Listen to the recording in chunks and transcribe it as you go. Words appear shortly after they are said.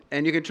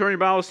And you can turn your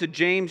Bibles to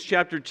James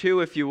chapter 2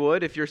 if you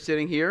would, if you're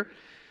sitting here.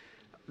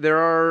 There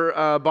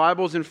are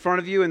Bibles in front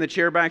of you and the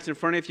chair backs in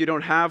front of you if you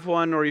don't have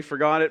one or you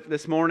forgot it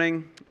this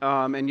morning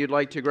and you'd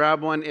like to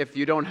grab one. If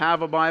you don't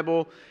have a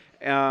Bible,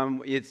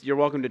 you're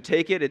welcome to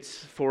take it.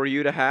 It's for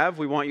you to have.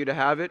 We want you to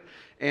have it.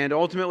 And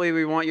ultimately,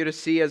 we want you to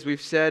see, as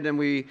we've said, and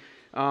we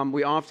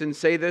often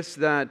say this,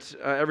 that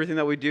everything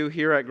that we do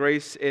here at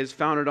Grace is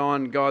founded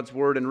on God's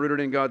Word and rooted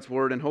in God's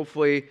Word. And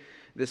hopefully,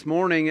 this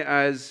morning,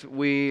 as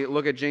we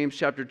look at James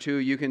chapter 2,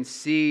 you can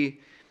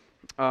see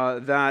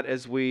that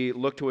as we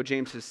look to what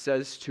James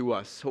says to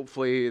us.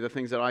 Hopefully, the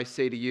things that I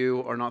say to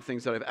you are not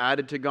things that I've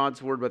added to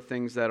God's Word, but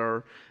things that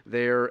are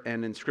there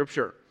and in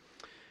Scripture.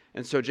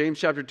 And so James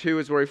chapter 2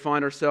 is where we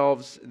find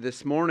ourselves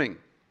this morning.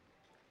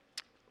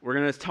 We're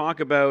going to talk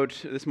about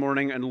this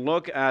morning and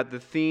look at the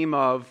theme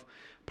of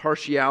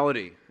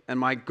partiality. And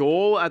my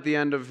goal at the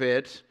end of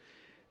it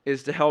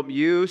is to help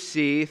you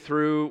see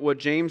through what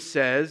James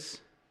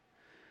says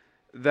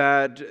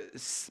that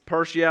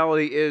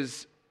partiality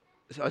is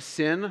a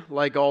sin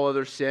like all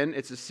other sin.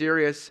 It's a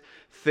serious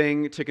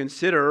thing to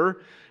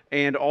consider,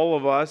 and all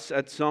of us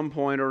at some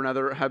point or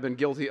another have been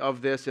guilty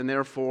of this and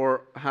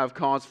therefore have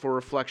cause for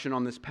reflection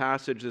on this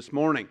passage this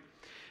morning.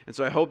 And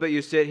so I hope that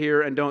you sit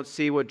here and don't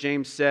see what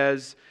James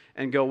says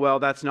and go, well,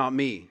 that's not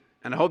me.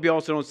 And I hope you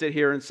also don't sit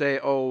here and say,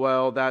 oh,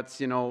 well, that's,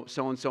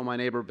 so-and-so, my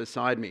neighbor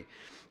beside me,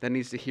 that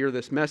needs to hear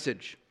this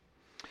message.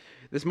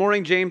 This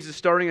morning, James is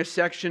starting a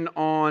section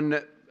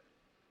on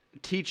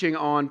teaching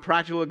on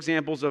practical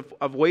examples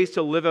of ways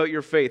to live out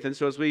your faith. And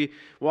so as we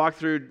walk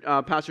through,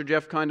 Pastor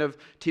Jeff kind of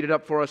teed it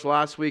up for us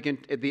last week, and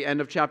at the end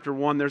of chapter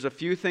 1, there's a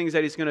few things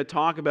that he's going to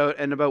talk about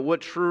and about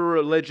what true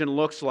religion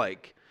looks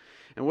like.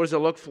 And what does it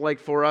look like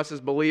for us as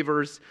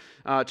believers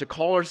to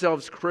call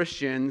ourselves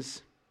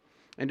Christians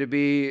and to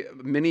be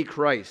mini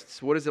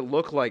Christs? What does it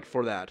look like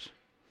for that?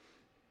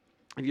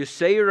 If you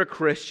say you're a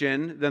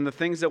Christian, then the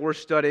things that we're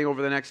studying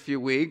over the next few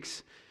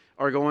weeks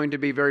are going to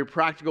be very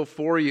practical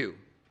for you,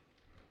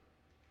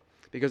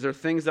 because they're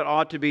things that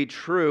ought to be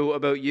true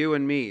about you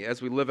and me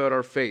as we live out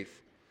our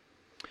faith.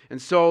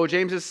 And so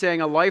James is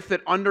saying a life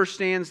that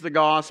understands the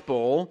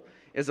gospel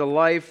is a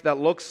life that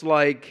looks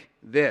like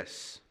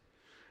this,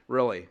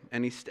 really.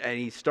 And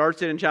he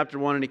starts it in chapter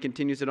 1 and he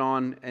continues it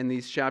on in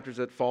these chapters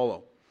that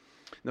follow.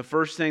 The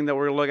first thing that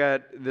we're going to look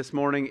at this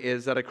morning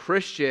is that a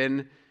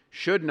Christian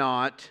should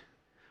not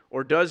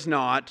or does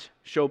not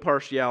show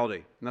partiality.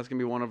 And that's going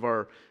to be one of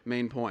our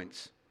main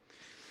points.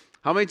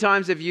 How many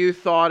times have you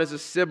thought as a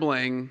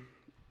sibling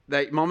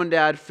that mom and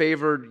dad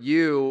favored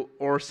you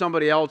or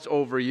somebody else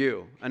over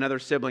you, another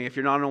sibling? If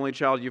you're not an only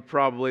child,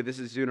 this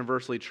is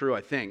universally true,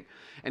 I think.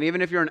 And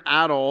even if you're an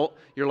adult,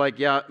 you're like,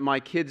 yeah, my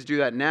kids do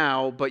that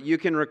now, but you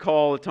can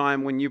recall a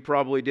time when you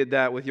probably did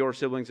that with your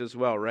siblings as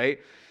well,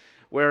 right?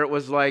 Where it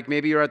was like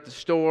maybe you're at the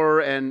store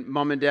and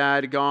mom and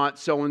dad got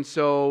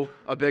so-and-so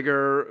a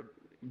bigger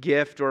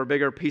gift or a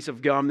bigger piece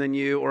of gum than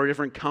you or a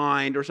different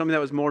kind or something that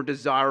was more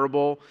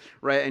desirable,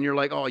 right? And you're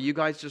like, oh, you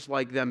guys just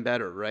like them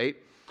better, right?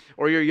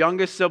 Or your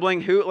youngest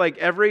sibling, who, like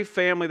every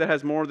family that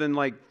has more than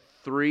like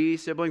 3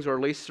 siblings or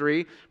at least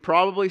 3,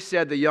 probably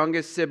said the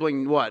youngest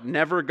sibling,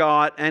 never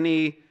got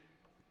any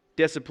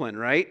discipline,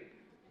 right?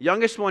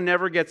 Youngest one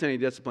never gets any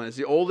discipline. It's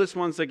the oldest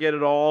ones that get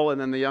it all,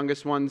 and then the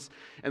youngest ones,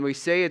 and we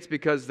say it's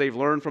because they've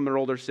learned from their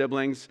older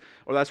siblings,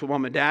 or that's what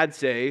mom and dad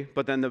say,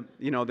 but then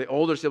the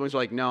older siblings are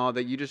like, no,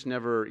 that you just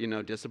never,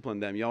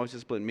 disciplined them. You always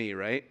discipline me,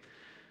 right?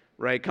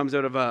 Right? Comes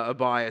out of a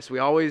bias.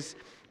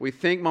 We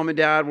think mom and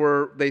dad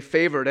they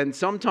favored, and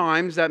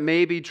sometimes that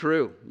may be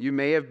true. You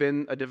may have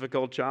been a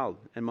difficult child,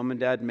 and mom and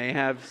dad may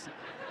have,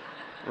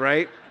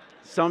 right?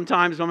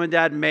 Sometimes mom and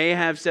dad may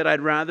have said,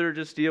 I'd rather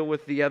just deal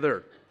with the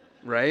other,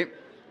 right?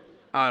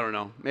 I don't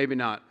know. Maybe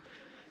not.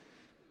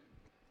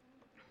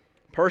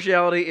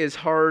 Partiality is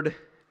hard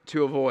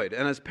to avoid,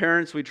 and as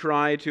parents, we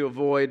try to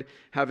avoid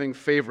having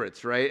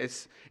favorites, right?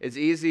 It's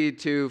easy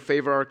to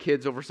favor our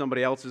kids over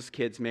somebody else's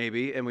kids,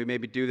 maybe, and we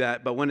maybe do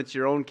that, but when it's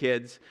your own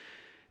kids,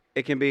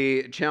 it can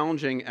be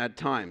challenging at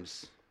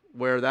times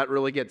where that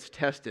really gets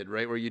tested,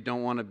 right? Where you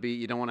don't want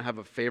to have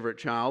a favorite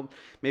child.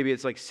 Maybe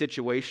it's like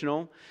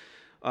situational.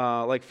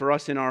 Like for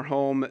us in our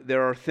home,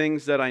 there are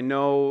things that I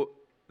know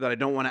that I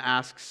don't want to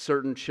ask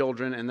certain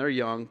children, and they're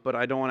young, but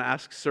I don't want to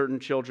ask certain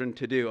children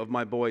to do of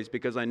my boys,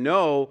 because I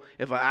know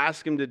if I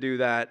ask them to do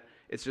that,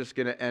 it's just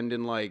going to end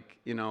in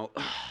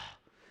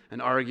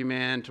an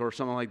argument or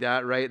something like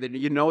that, right? That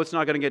it's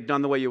not going to get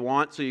done the way you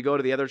want, so you go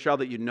to the other child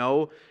that you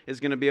know is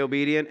going to be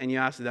obedient, and you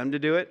ask them to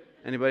do it.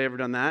 Anybody ever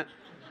done that?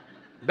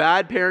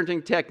 Bad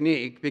parenting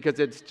technique, because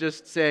it's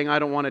just saying, I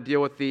don't want to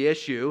deal with the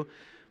issue,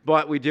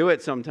 but we do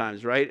it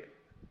sometimes, right?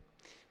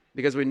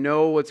 Because we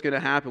know what's going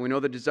to happen. We know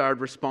the desired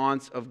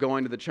response of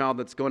going to the child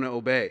that's going to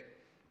obey.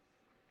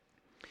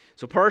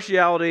 So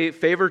partiality,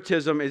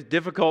 favoritism is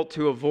difficult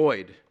to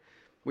avoid.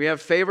 We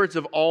have favorites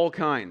of all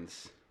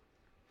kinds.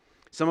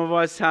 Some of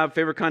us have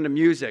favorite kind of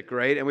music,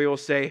 right? And we will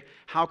say,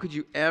 how could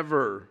you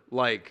ever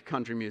like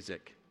country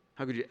music?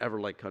 How could you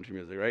ever like country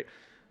music, right?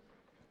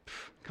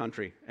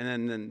 Country.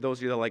 And then those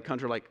of you that like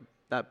country are like,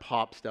 that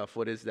pop stuff.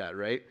 What is that,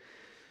 right?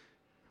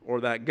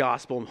 Or that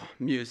gospel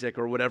music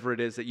or whatever it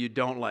is that you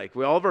don't like.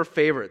 We all have our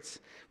favorites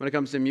when it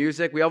comes to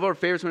music. We all have our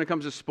favorites when it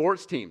comes to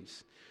sports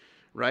teams,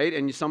 right?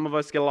 And some of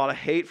us get a lot of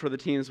hate for the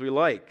teams we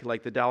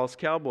like the Dallas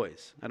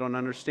Cowboys. I don't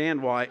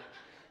understand why.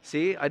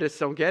 See, I just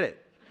don't get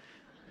it.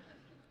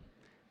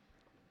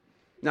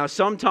 Now,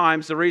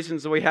 sometimes the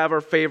reasons that we have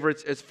our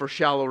favorites is for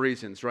shallow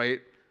reasons,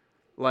 right?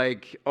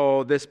 Like,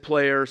 oh, this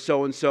player,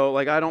 so-and-so.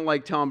 Like, I don't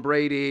like Tom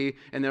Brady,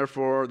 and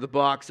therefore the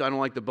Bucs, I don't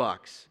like the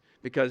Bucs.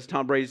 Because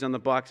Tom Brady's on the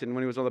Bucs, and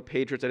when he was on the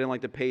Patriots, I didn't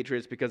like the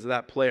Patriots because of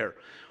that player.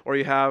 Or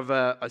you have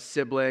a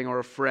sibling or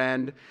a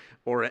friend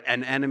or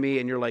an enemy,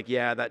 and you're like,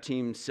 yeah, that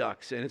team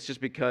sucks. And it's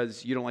just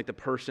because you don't like the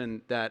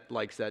person that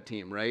likes that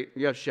team, right?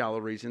 You have shallow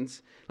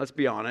reasons. Let's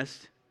be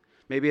honest.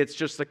 Maybe it's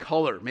just the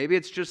color. Maybe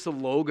it's just the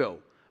logo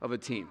of a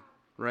team,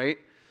 right?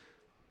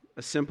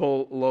 A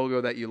simple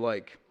logo that you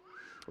like.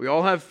 We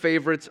all have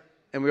favorites,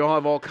 and we all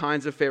have all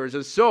kinds of favorites.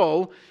 And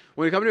so,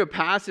 when we come to a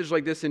passage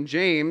like this in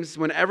James,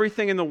 when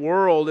everything in the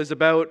world is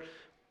about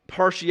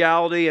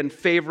partiality and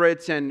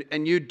favorites, and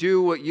you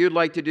do what you'd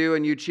like to do,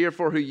 and you cheer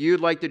for who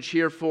you'd like to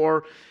cheer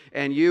for,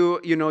 and you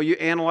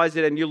analyze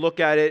it, and you look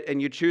at it,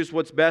 and you choose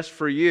what's best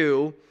for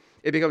you,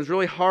 it becomes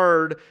really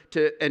hard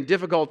and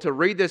difficult to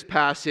read this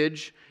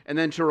passage and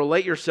then to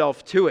relate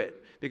yourself to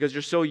it, because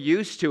you're so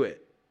used to it.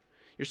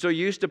 You're so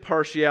used to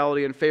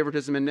partiality and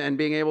favoritism and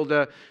being able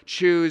to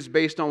choose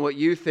based on what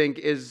you think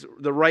is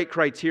the right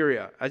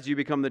criteria as you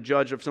become the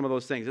judge of some of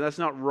those things. And that's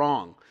not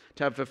wrong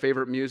to have a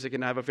favorite music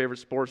and to have a favorite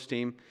sports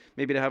team.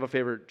 Maybe to have a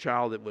favorite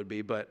child it would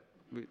be, but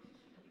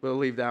we'll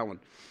leave that one.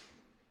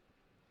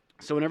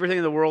 So when everything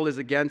in the world is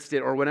against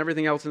it, or when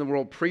everything else in the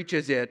world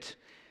preaches it,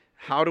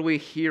 how do we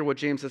hear what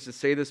James has to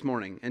say this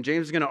morning? And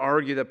James is going to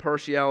argue that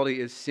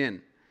partiality is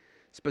sin.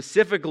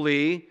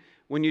 Specifically,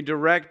 when you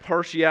direct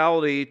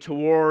partiality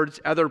towards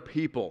other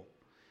people,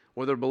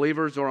 whether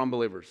believers or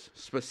unbelievers,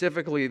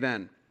 specifically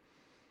then.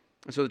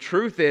 And so the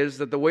truth is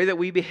that the way that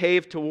we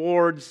behave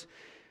towards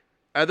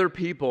other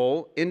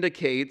people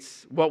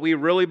indicates what we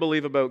really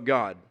believe about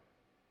God.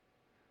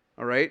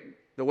 All right?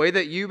 The way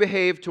that you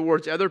behave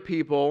towards other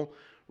people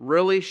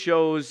really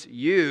shows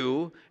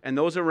you and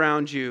those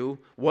around you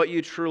what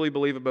you truly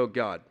believe about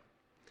God.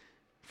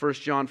 1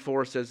 John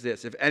 4 says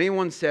this, "If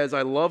anyone says,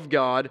 'I love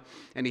God,'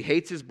 and he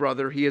hates his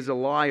brother, he is a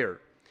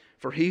liar.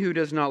 For he who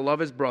does not love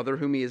his brother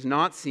whom he has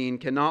not seen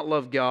cannot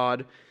love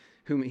God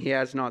whom he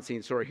has not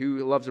seen."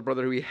 Who loves a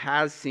brother who he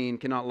has seen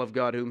cannot love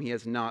God whom he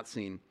has not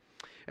seen.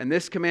 "And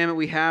this commandment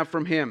we have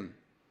from him,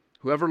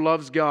 whoever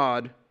loves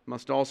God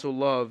must also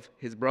love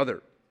his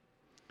brother."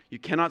 You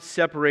cannot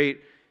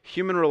separate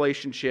human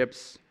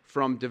relationships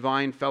from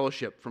divine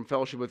fellowship, from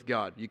fellowship with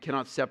God. You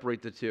cannot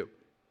separate the two.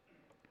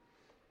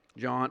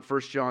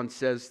 1 John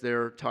says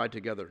they're tied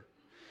together.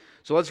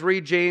 So let's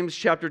read James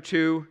chapter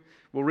 2.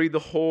 We'll read the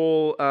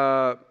whole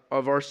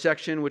of our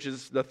section, which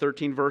is the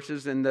 13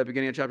 verses in the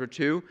beginning of chapter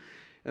 2.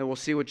 And we'll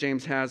see what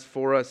James has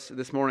for us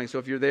this morning. So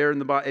if you're there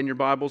in your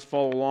Bibles,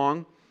 follow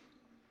along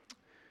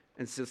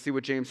and see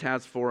what James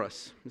has for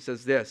us. It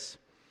says this,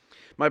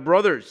 "My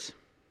brothers,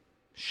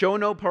 show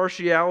no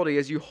partiality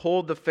as you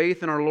hold the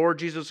faith in our Lord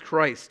Jesus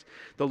Christ,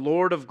 the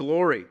Lord of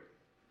glory.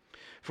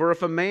 For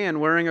if a man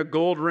wearing a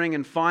gold ring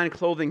and fine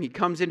clothing, he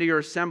comes into your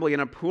assembly,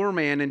 and a poor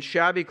man in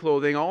shabby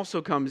clothing also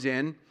comes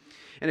in,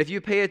 and if you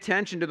pay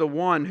attention to the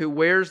one who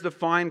wears the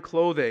fine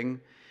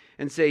clothing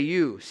and say,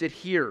 'You, sit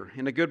here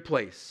in a good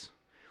place,'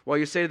 while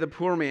you say to the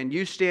poor man,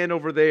 'You stand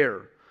over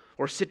there,'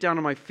 or 'Sit down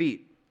at my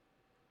feet,'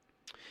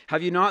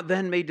 have you not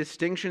then made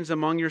distinctions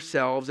among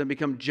yourselves and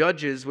become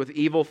judges with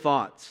evil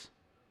thoughts?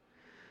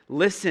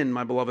 Listen,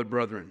 my beloved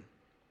brethren.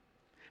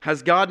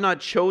 Has God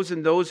not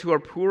chosen those who are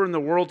poor in the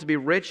world to be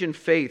rich in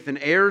faith and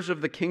heirs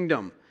of the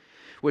kingdom,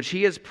 which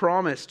he has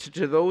promised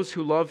to those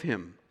who love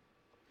him?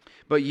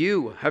 But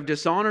you have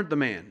dishonored the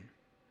man.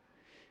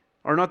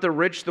 Are not the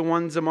rich the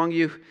ones among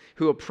you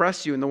who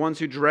oppress you and the ones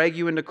who drag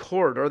you into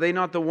court? Are they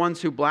not the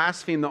ones who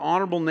blaspheme the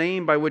honorable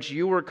name by which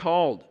you were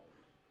called?"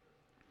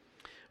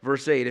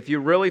 Verse 8, "If you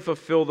really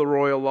fulfill the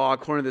royal law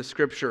according to the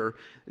scripture,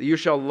 that you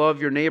shall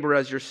love your neighbor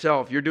as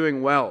yourself, you're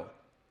doing well.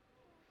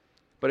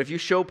 But if you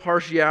show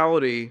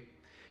partiality,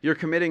 you're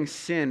committing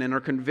sin and are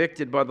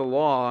convicted by the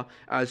law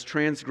as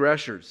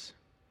transgressors.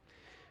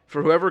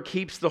 For whoever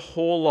keeps the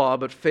whole law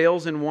but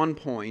fails in one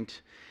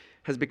point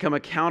has become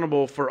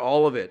accountable for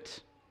all of it.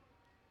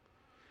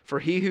 For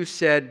he who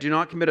said, 'Do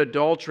not commit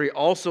adultery,'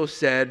 also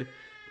said,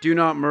 'Do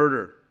not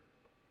murder.'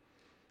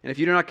 And if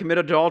you do not commit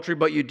adultery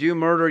but you do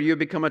murder, you have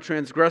become a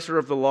transgressor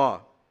of the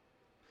law.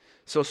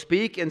 So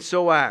speak and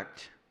so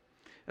act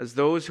as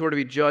those who are to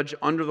be judged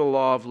under the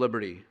law of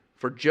liberty.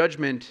 For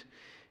judgment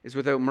is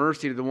without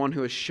mercy to the one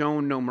who has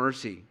shown no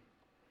mercy.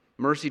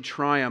 Mercy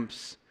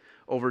triumphs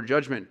over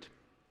judgment."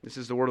 This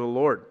is the word of the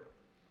Lord.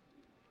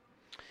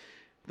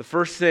 The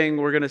first thing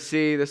we're going to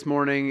see this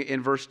morning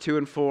in verse 2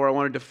 and 4, I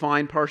want to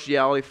define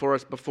partiality for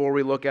us before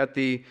we look at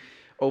the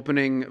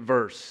opening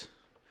verse.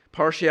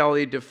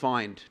 Partiality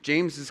defined.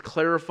 James is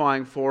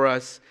clarifying for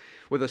us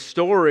with a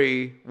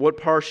story what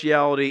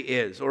partiality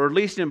is, or at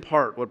least in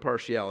part what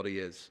partiality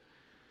is.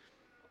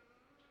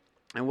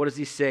 And what does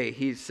he say?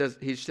 He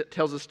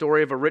tells a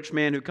story of a rich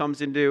man who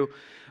comes into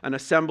an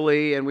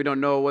assembly, and we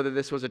don't know whether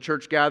this was a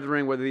church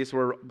gathering, whether these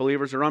were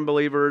believers or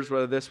unbelievers,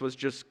 whether this was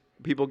just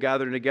people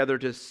gathering together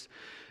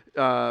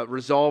to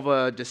resolve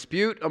a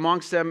dispute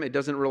amongst them. It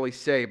doesn't really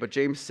say, but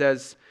James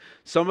says,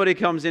 somebody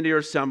comes into your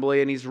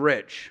assembly and he's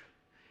rich,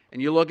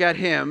 and you look at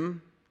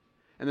him,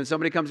 and then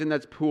somebody comes in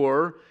that's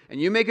poor, and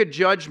you make a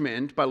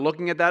judgment by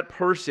looking at that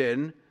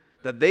person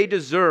that they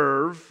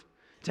deserve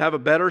to have a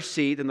better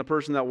seat than the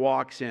person that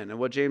walks in. And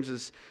what James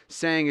is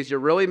saying is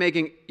you're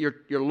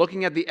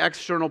looking at the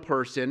external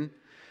person,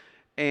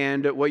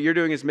 and what you're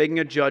doing is making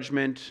a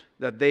judgment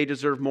that they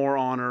deserve more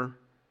honor,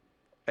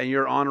 and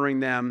you're honoring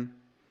them,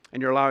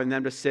 and you're allowing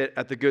them to sit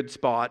at the good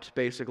spot,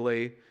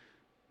 basically,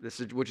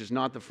 which is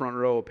not the front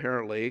row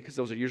apparently, because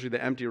those are usually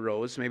the empty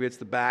rows. Maybe it's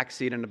the back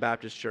seat in a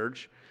Baptist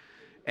church.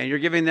 And you're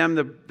giving them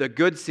the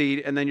good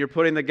seat, and then you're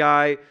putting the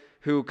guy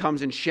who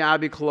comes in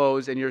shabby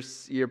clothes, and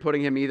you're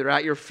putting him either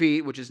at your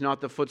feet, which is not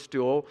the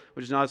footstool,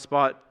 which is not a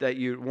spot that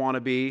you want to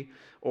be,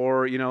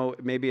 or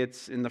maybe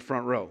it's in the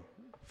front row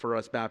for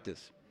us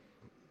Baptists.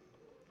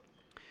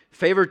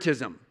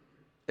 Favoritism.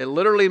 It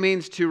literally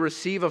means to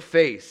receive a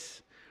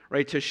face,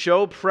 right? To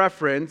show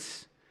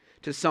preference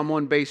to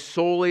someone based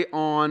solely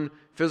on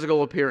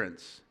physical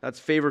appearance. That's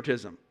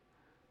favoritism.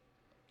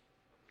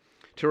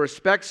 To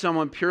respect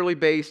someone purely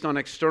based on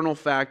external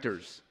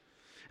factors.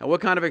 And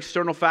what kind of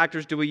external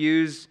factors do we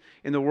use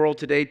in the world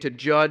today to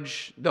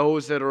judge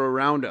those that are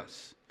around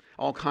us?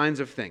 All kinds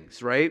of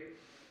things, right?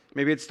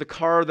 Maybe it's the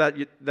car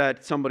that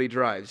somebody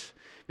drives.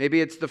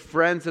 Maybe it's the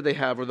friends that they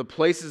have, or the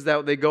places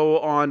that they go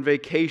on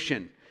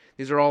vacation.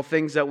 These are all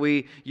things that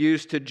we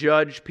use to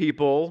judge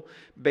people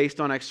based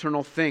on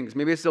external things.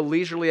 Maybe it's the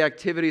leisurely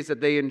activities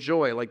that they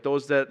enjoy, like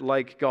those that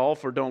like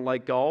golf or don't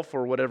like golf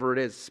or whatever it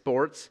is,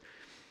 sports.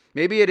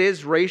 Maybe it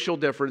is racial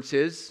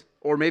differences,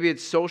 or maybe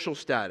it's social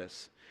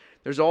status.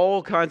 There's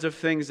all kinds of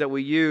things that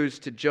we use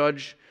to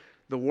judge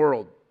the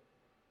world.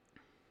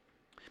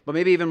 But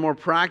maybe even more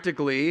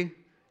practically,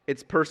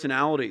 it's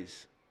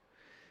personalities,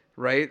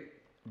 right?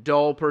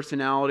 Dull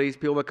personalities,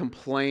 people that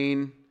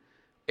complain,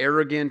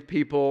 arrogant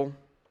people,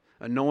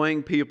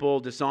 annoying people,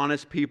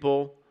 dishonest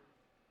people.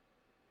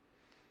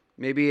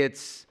 Maybe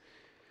it's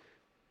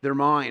their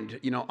mind,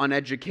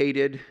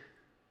 uneducated,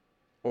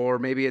 or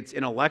maybe it's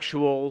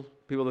intellectual,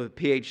 people with a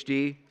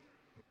PhD.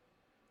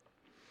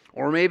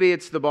 Or maybe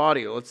it's the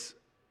body. It's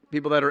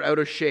people that are out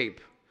of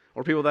shape,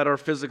 or people that are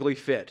physically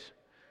fit,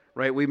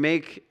 right? We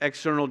make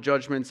external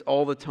judgments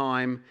all the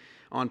time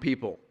on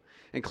people.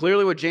 And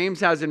clearly what James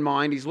has in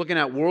mind, he's looking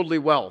at worldly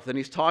wealth, and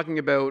he's talking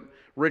about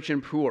rich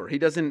and poor. He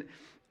doesn't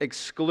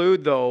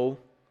exclude, though,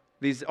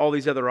 all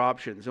these other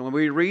options. And when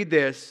we read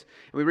this,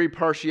 and we read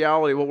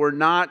partiality,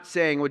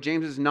 what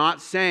James is not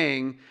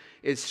saying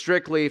is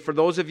strictly, for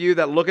those of you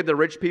that look at the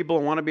rich people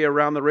and want to be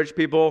around the rich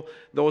people,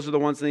 those are the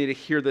ones that need to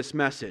hear this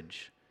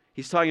message.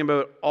 He's talking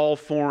about all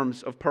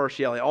forms of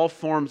partiality, all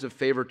forms of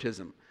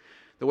favoritism.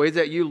 The ways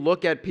that you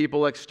look at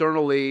people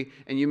externally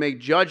and you make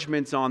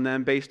judgments on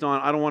them based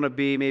on, I don't want to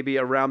be maybe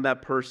around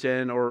that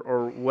person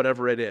or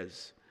whatever it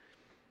is.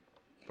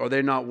 Or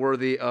they're not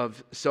worthy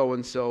of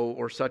so-and-so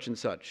or such and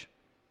such.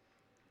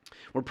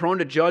 We're prone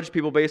to judge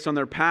people based on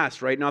their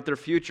past, right? Not their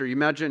future. You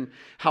imagine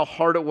how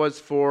hard it was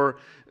for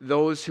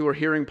those who are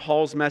hearing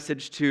Paul's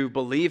message to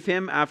believe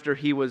him after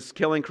he was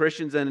killing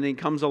Christians, and then he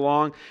comes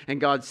along and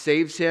God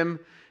saves him.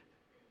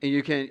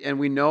 And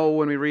we know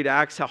when we read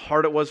Acts how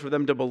hard it was for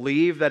them to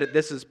believe that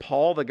this is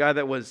Paul, the guy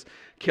that was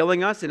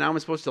killing us, and now I'm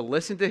supposed to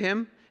listen to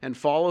him and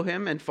follow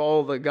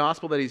the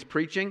gospel that he's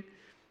preaching.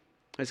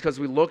 It's because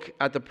we look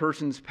at the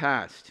person's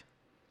past,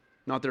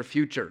 not their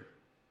future.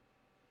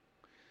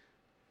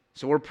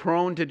 So we're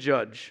prone to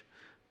judge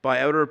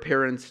by outer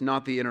appearance,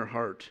 not the inner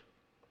heart.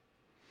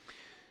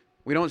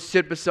 We don't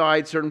sit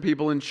beside certain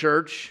people in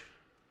church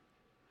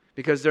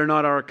because they're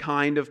not our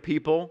kind of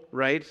people,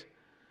 right?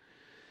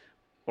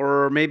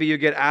 Or maybe you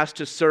get asked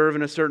to serve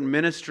in a certain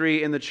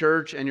ministry in the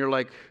church and you're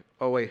like,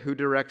 oh wait, who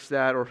directs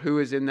that or who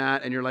is in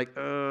that? And you're like,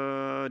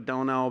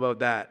 don't know about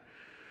that,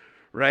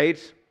 right?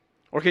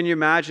 Or can you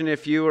imagine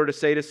if you were to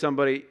say to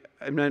somebody,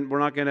 and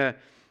then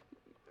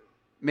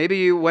maybe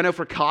you went out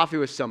for coffee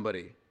with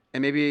somebody,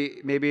 and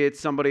maybe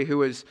it's somebody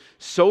who is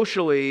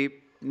socially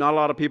not a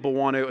lot of people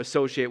want to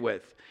associate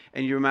with.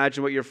 And you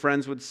imagine what your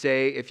friends would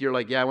say if you're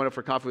like, yeah, I went out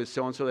for coffee with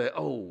so-and-so. They're like,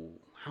 oh,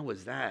 how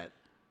was that?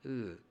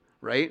 Ugh.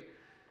 Right?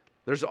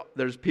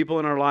 There's people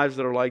in our lives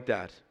that are like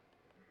that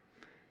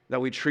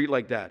we treat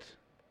like that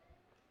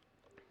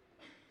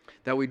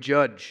we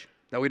judge,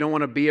 that we don't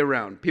want to be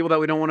around, people that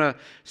we don't want to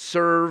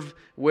serve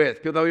with,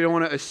 people that we don't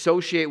want to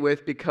associate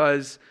with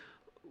because,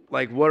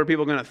 like, what are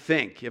people going to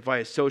think if I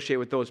associate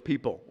with those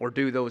people or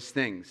do those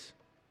things?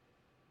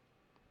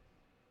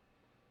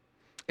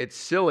 It's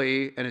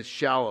silly and it's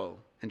shallow,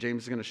 and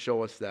James is going to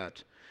show us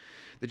that.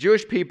 The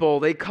Jewish people,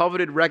 they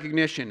coveted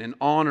recognition and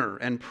honor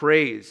and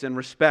praise and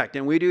respect,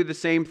 and we do the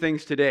same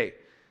things today.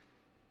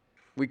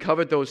 We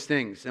covet those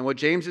things. And what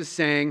James is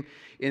saying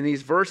in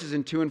these verses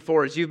in 2 and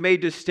 4 is you've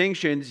made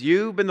distinctions.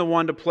 You've been the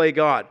one to play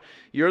God.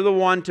 You're the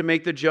one to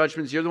make the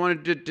judgments. You're the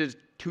one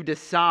to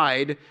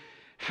decide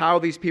how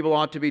these people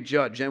ought to be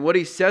judged. And what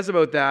he says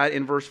about that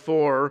in verse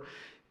 4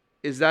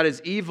 is that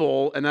is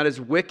evil and that is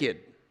wicked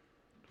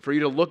for you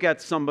to look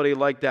at somebody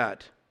like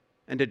that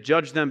and to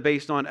judge them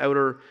based on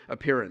outer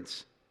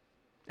appearance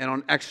and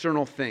on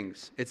external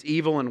things. It's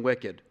evil and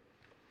wicked.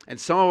 And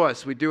some of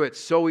us, we do it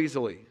so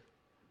easily.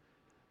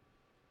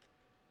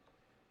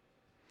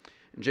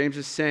 And James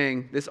is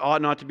saying, this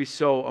ought not to be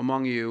so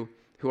among you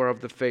who are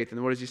of the faith.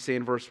 And what does he say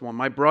in verse 1?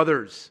 My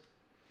brothers.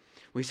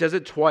 Well, he says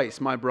it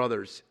twice, my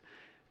brothers.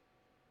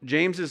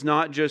 James is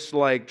not just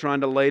like trying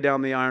to lay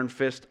down the iron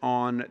fist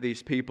on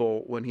these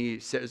people when he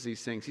says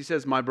these things. He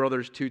says, my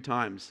brothers 2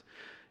 times.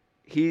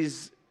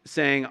 He's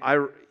saying,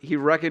 he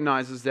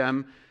recognizes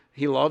them.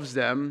 He loves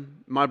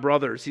them, my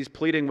brothers. He's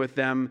pleading with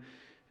them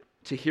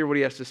to hear what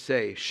he has to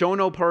say. Show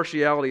no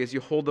partiality as you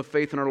hold the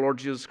faith in our Lord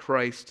Jesus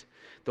Christ,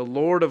 the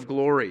Lord of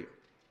glory.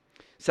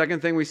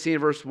 Second thing we see in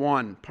verse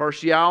 1,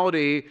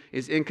 partiality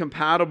is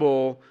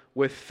incompatible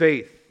with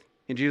faith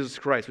in Jesus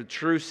Christ, with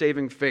true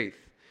saving faith.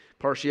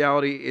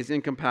 Partiality is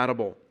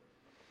incompatible.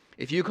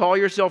 If you call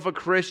yourself a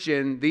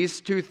Christian, these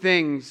 2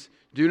 things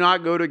do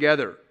not go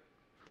together,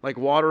 like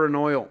water and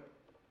oil.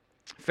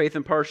 Faith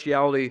and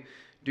partiality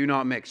do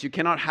not mix. You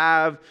cannot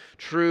have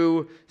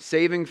true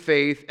saving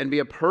faith and be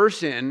a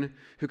person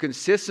who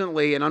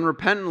consistently and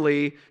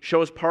unrepentantly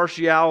shows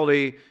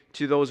partiality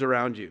to those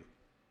around you.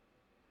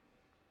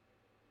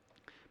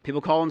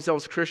 People call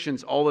themselves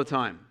Christians all the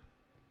time.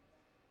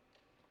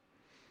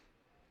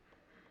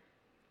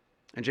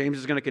 And James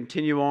is going to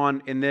continue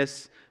on in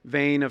this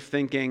vein of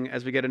thinking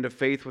as we get into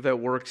faith without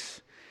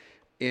works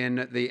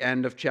in the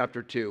end of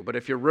chapter 2. But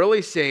if you're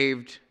really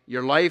saved,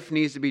 your life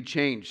needs to be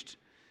changed.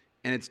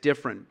 And it's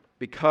different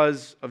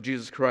because of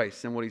Jesus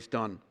Christ and what he's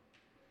done.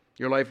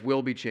 Your life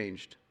will be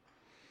changed.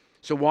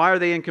 So why are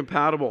they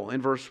incompatible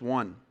in verse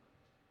 1?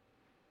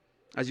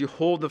 As you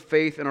hold the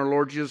faith in our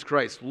Lord Jesus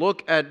Christ,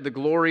 look at the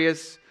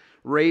glorious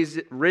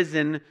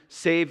risen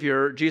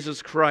Savior,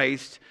 Jesus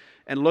Christ,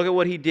 and look at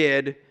what he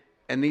did.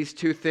 And these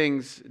 2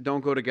 things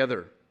don't go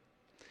together.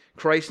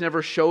 Christ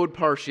never showed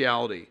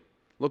partiality.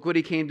 Look what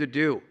he came to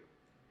do.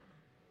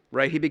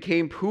 Right? He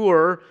became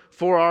poor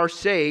for our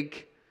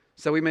sake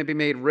so we may be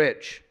made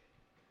rich.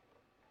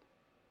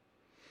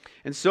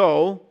 And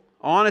so,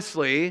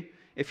 honestly,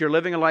 if you're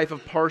living a life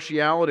of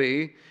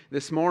partiality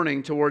this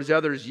morning towards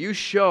others, you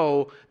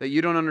show that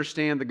you don't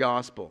understand the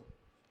gospel.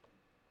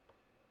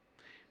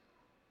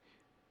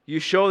 You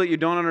show that you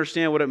don't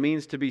understand what it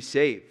means to be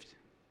saved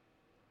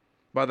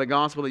by the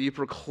gospel that you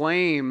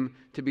proclaim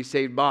to be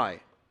saved by,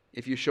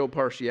 if you show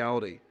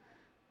partiality.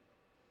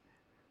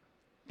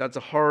 That's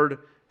a hard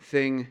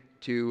thing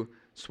to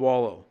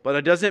swallow. But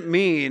it doesn't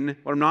mean,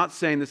 what I'm not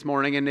saying this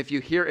morning, and if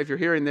you're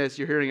hearing this,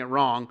 you're hearing it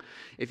wrong.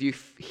 If you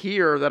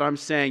hear that I'm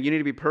saying you need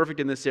to be perfect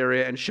in this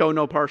area and show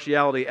no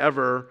partiality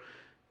ever,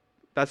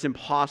 that's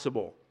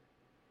impossible.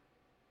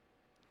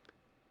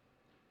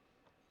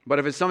 But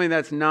if it's something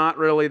that's not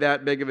really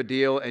that big of a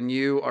deal and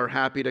you are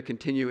happy to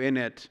continue in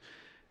it,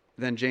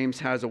 then James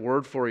has a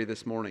word for you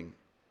this morning.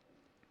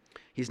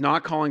 He's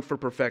not calling for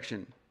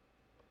perfection,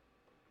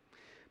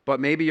 but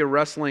maybe you're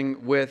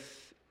wrestling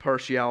with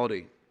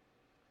partiality.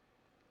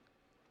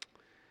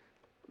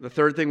 The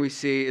third thing we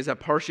see is that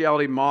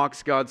partiality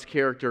mocks God's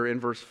character in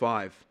verse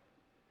 5.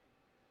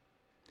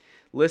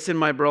 Listen,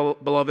 my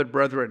beloved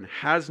brethren,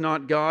 has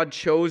not God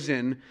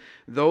chosen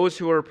those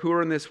who are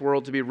poor in this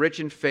world to be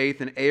rich in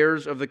faith and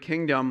heirs of the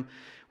kingdom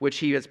which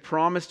he has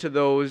promised to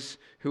those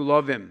who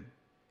love him?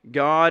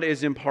 God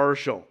is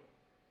impartial.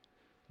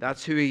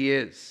 That's who he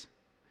is.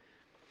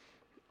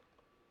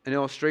 An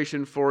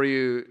illustration for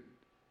you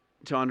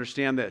to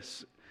understand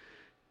this.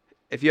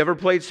 If you ever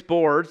played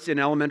sports in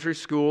elementary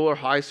school or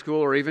high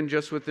school or even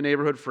just with the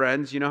neighborhood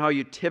friends, you know how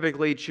you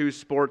typically choose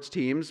sports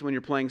teams when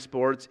you're playing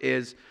sports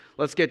is,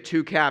 let's get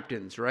 2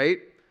 captains, right?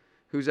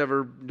 Who's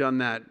ever done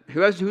that?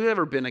 Who's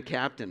ever been a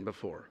captain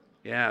before?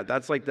 Yeah,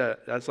 that's like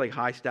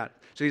high stat.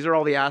 So these are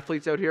all the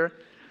athletes out here?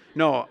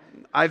 No,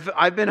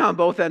 I've been on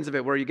both ends of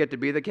it where you get to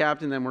be the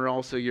captain, then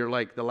you're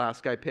like the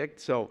last guy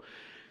picked. So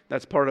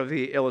that's part of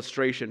the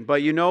illustration.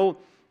 But you know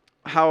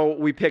how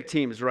we pick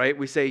teams, right?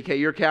 We say, okay,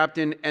 you're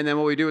captain, and then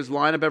what we do is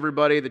line up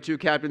everybody. The 2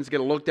 captains get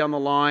a look down the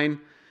line,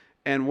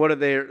 and what are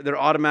they're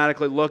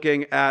automatically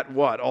looking at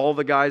what? All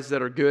the guys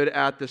that are good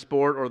at the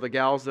sport or the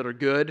gals that are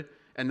good,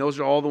 and those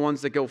are all the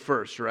ones that go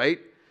first, right?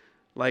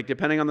 Like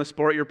depending on the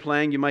sport you're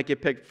playing, you might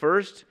get picked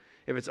first.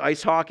 If it's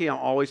ice hockey, I'm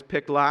always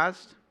picked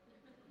last.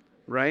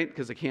 Right?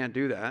 Because I can't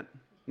do that.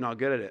 I'm not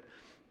good at it.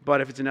 But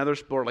if it's another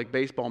sport like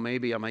baseball,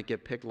 maybe I might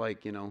get picked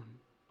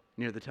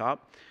near the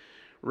top.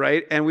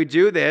 Right? And we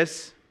do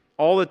this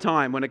all the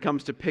time when it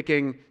comes to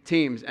picking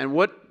teams. And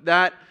what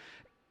that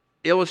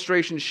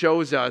illustration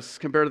shows us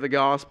compared to the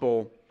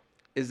gospel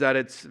is that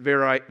it's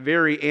very,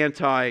 very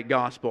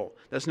anti-gospel.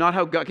 That's not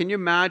how God... Can you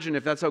imagine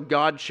if that's how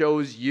God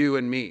chose you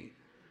and me?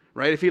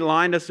 Right? If he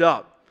lined us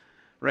up,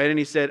 right? And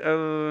he said,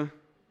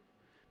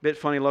 bit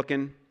funny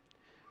looking.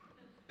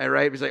 All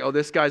right, he's like, oh,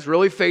 this guy's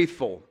really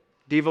faithful.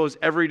 Devos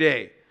every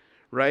day,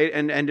 right?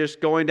 And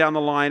just going down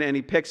the line, and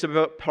he picks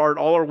apart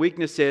all our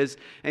weaknesses,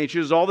 and he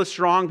chooses all the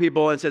strong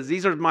people and says,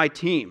 these are my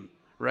team,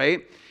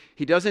 right?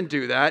 He doesn't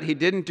do that. He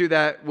didn't do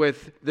that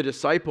with the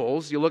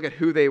disciples. You look at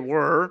who they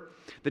were,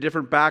 the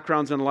different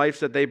backgrounds and lives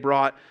that they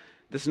brought.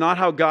 That's not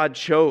how God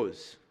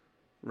chose,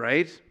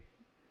 right?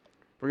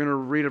 We're going to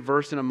read a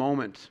verse in a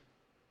moment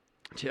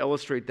to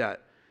illustrate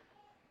that.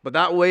 But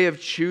that way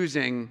of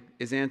choosing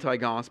is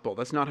anti-gospel.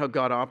 That's not how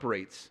God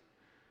operates.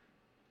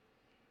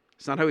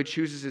 It's not how he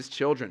chooses his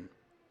children.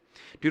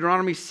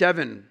 Deuteronomy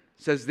 7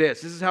 says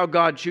this. This is how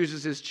God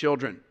chooses his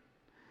children.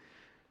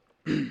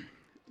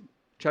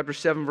 Chapter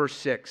 7, verse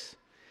 6.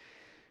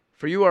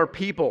 For you are a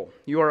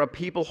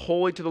people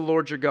holy to the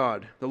Lord your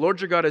God. The Lord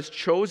your God has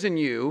chosen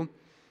you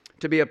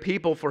to be a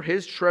people for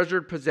his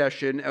treasured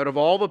possession out of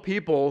all the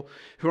people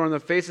who are on the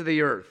face of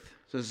the earth.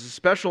 So this is a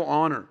special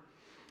honor.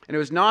 And it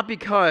was not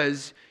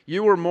because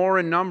you were more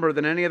in number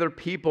than any other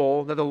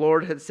people that the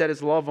Lord had set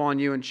his love on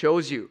you and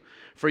chose you.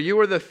 For you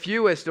are the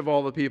fewest of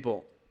all the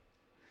people.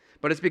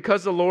 But it's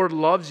because the Lord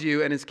loves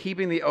you and is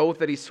keeping the oath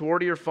that he swore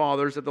to your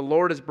fathers, that the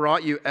Lord has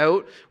brought you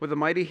out with a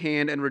mighty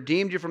hand and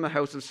redeemed you from the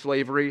house of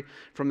slavery,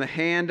 from the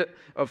hand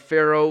of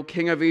Pharaoh,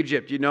 king of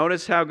Egypt. You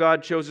notice how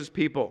God chose his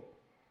people.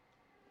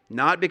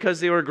 Not because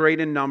they were great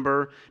in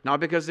number,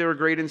 not because they were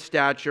great in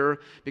stature,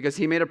 because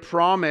he made a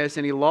promise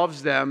and he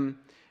loves them,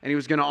 and he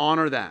was going to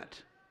honor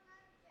that.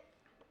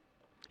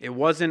 It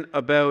wasn't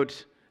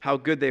about how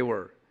good they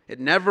were. It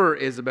never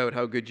is about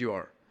how good you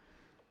are.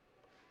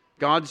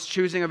 God's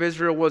choosing of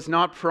Israel was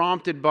not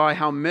prompted by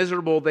how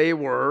miserable they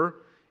were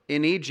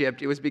in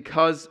Egypt. It was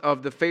because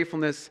of the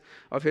faithfulness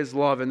of his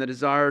love and the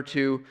desire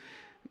to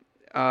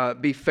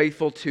be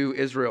faithful to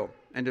Israel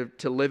and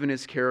to live in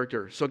his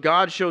character. So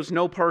God shows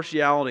no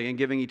partiality in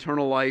giving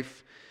eternal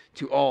life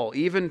to all,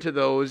 even to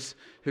those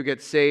who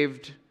get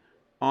saved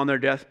on their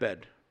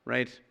deathbed.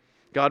 Right?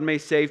 God may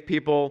save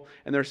people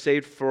and they're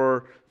saved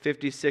for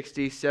 50,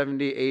 60,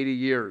 70, 80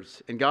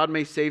 years. And God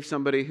may save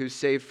somebody who's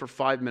saved for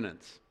 5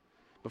 minutes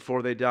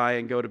before they die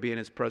and go to be in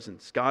his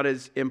presence. God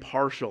is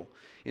impartial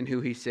in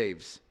who he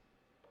saves.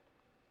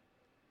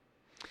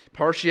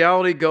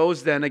 Partiality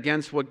goes then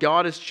against what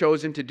God has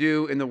chosen to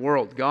do in the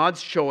world.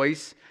 God's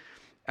choice,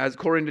 as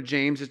according to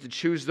James, is to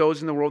choose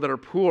those in the world that are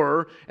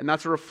poor, and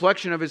that's a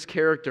reflection of his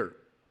character.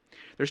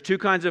 There's two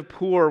kinds of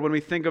poor when we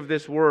think of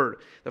this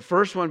word. The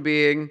first one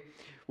being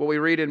what we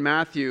read in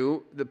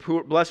Matthew, the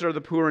poor, blessed are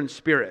the poor in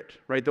spirit,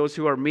 right? Those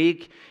who are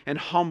meek and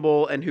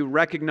humble and who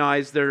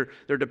recognize their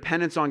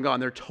dependence on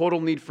God, their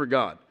total need for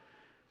God.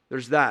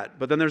 There's that.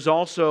 But then there's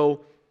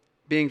also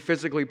being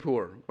physically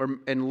poor. Or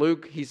in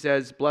Luke, he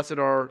says, blessed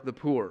are the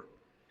poor.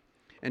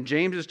 And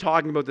James is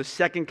talking about the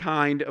second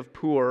kind of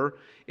poor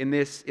in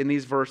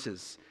these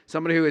verses.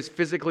 Somebody who is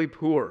physically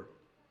poor,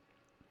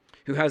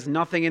 who has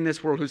nothing in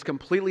this world, who's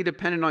completely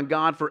dependent on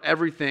God for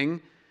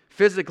everything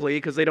physically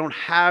because they don't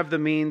have the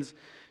means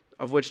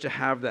of which to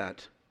have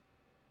that.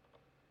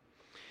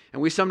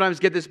 And we sometimes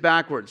get this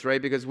backwards,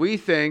 right? Because we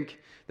think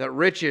that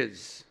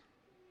riches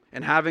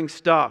and having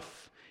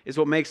stuff is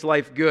what makes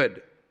life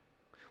good.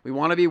 We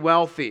want to be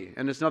wealthy,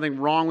 and there's nothing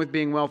wrong with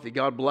being wealthy.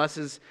 God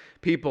blesses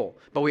people.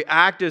 But we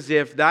act as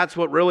if that's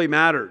what really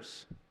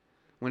matters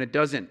when it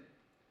doesn't.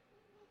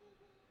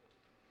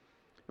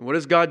 And what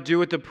does God do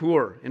with the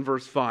poor in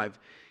verse 5?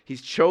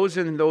 He's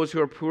chosen those who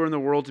are poor in the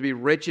world to be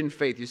rich in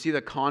faith. You see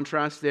the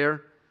contrast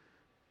there?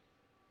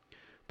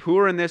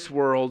 Poor in this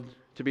world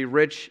to be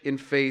rich in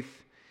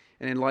faith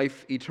and in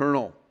life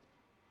eternal.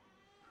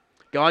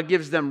 God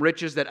gives them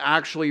riches that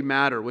actually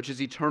matter, which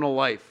is eternal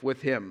life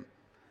with him.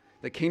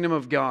 The kingdom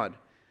of God.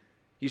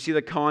 You see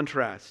the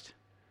contrast.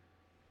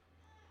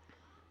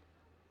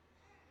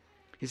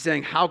 He's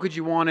saying, how could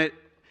you want it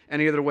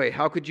any other way?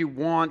 How could you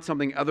want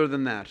something other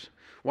than that?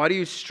 Why do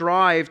you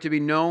strive to be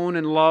known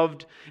and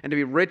loved and to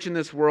be rich in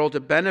this world, to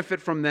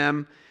benefit from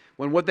them,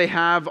 when what they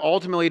have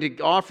ultimately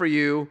to offer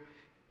you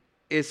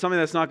is something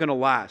that's not going to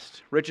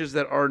last? Riches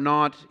that are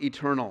not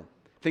eternal.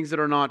 Things that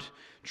are not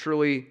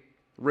truly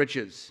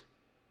riches.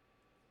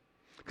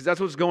 Because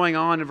that's what's going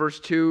on in verse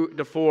 2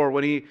 to 4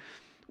 when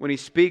he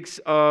speaks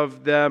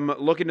of them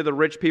looking to the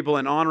rich people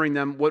and honoring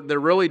them. What they're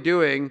really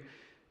doing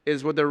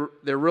is what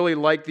they're really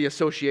like the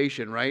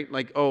association, right?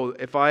 Like, oh,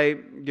 if I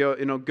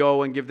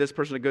go and give this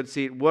person a good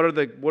seat, what are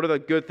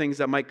the good things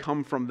that might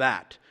come from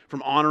that,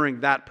 from honoring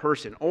that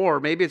person? Or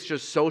maybe it's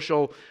just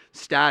social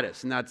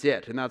status, and that's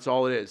it, and that's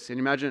all it is. And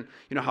imagine,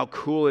 how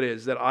cool it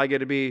is that I get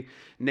to be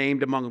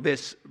named among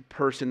this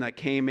person that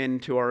came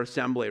into our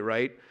assembly,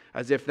 right?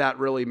 As if that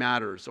really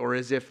matters, or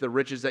as if the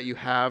riches that you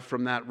have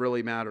from that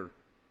really matter.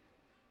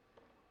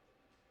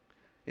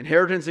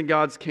 Inheritance in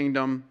God's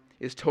kingdom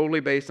is totally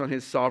based on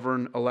his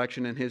sovereign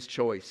election and his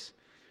choice.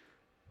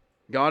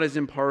 God is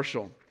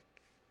impartial,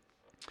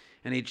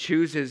 and he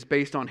chooses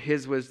based on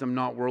his wisdom,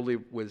 not worldly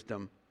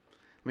wisdom.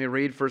 Let me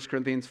read 1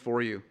 Corinthians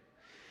for you.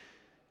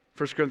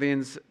 1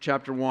 Corinthians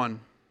chapter 1.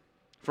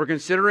 For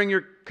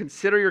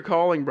consider your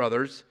calling,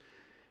 brothers.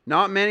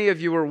 Not many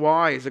of you were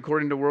wise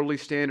according to worldly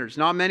standards.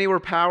 Not many were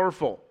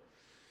powerful.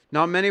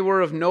 Not many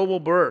were of noble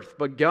birth,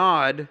 but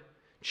God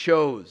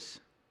chose.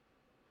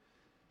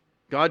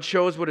 God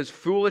chose what is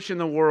foolish in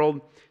the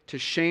world to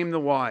shame the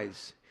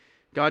wise.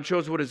 God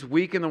chose what is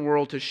weak in the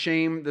world to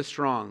shame the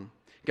strong.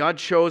 God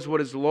chose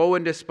what is low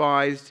and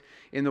despised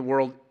in the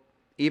world,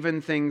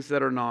 even things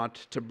that are not,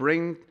 to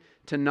bring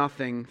to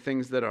nothing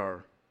things that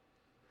are.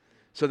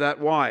 So that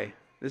why?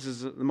 This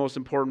is the most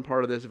important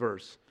part of this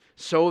verse.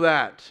 So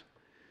that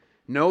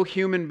no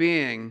human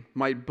being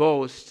might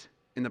boast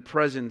in the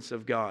presence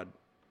of God.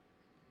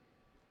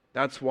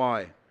 That's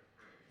why.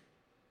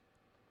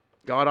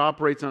 God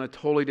operates on a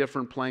totally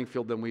different playing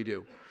field than we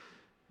do.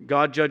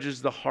 God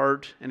judges the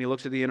heart and He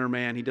looks at the inner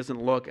man. He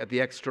doesn't look at the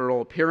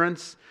external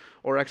appearance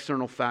or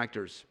external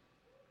factors.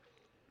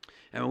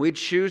 And when we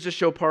choose to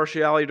show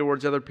partiality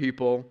towards other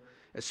people,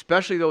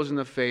 especially those in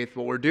the faith,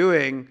 what we're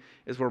doing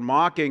is we're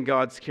mocking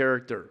God's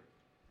character.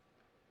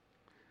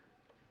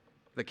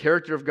 The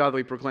character of God that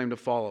we proclaim to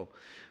follow.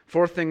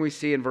 Fourth thing we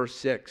see in verse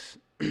 6.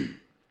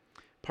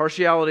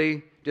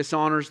 Partiality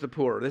dishonors the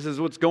poor. This is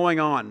what's going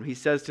on. He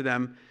says to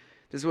them,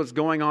 this is what's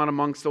going on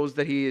amongst those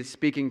that He is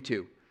speaking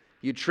to.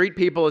 You treat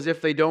people as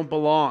if they don't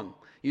belong.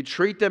 You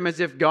treat them as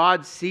if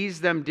God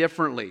sees them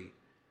differently.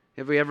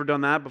 Have we ever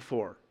done that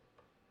before?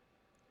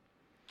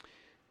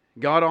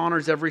 God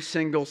honors every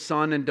single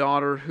son and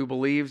daughter who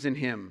believes in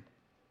Him.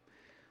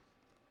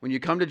 When you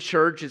come to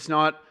church, it's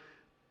not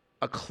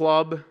a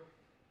club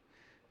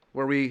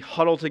where we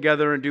huddle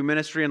together and do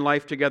ministry and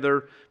life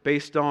together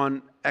based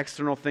on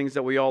external things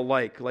that we all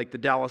like the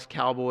Dallas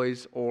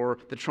Cowboys or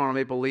the Toronto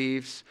Maple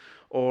Leafs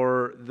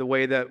or the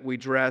way that we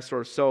dress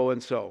or so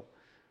and so.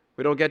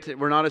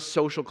 We're not a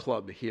social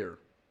club here.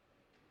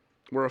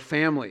 We're a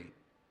family.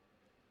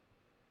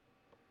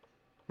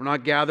 We're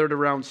not gathered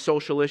around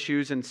social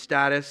issues and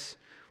status.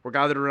 We're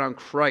gathered around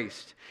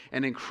Christ.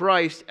 And in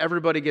Christ,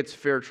 everybody gets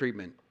fair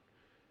treatment.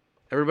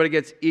 Everybody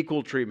gets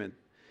equal treatment.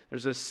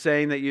 There's a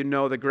saying that you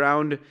know, the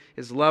ground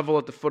is level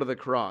at the foot of the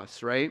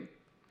cross, right?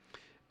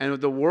 And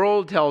what the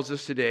world tells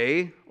us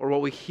today, or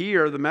what we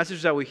hear, the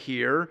message that we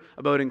hear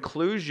about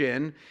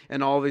inclusion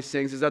and all these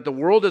things, is that the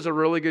world does a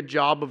really good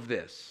job of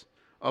this,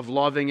 of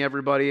loving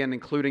everybody and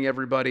including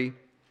everybody.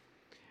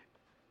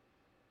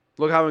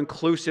 Look how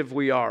inclusive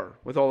we are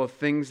with all the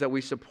things that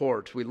we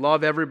support. We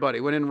love everybody,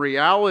 when in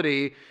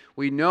reality,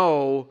 we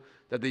know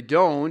that they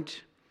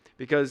don't,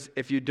 because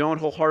if you don't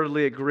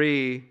wholeheartedly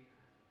agree,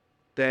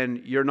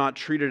 then you're not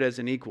treated as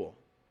an equal.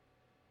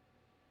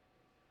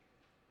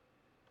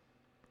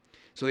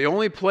 So the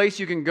only place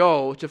you can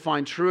go to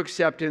find true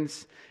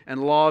acceptance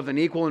and love and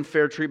equal and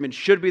fair treatment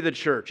should be the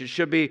church. It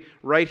should be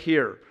right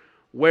here,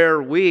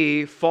 where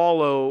we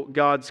follow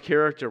God's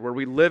character, where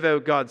we live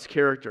out God's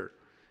character.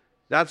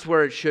 That's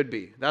where it should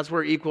be. That's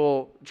where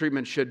equal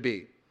treatment should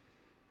be.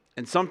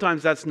 And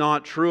sometimes that's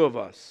not true of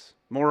us.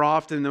 More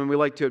often than we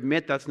like to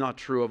admit, that's not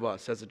true of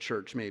us as a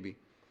church, maybe.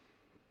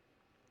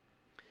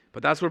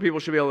 But that's where people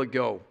should be able to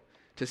go,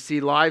 to see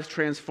lives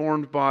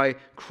transformed by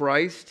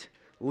Christ,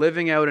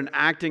 living out and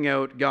acting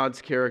out God's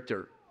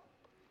character.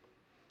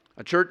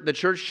 The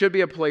church should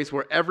be a place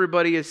where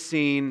everybody is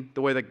seen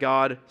the way that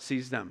God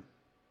sees them.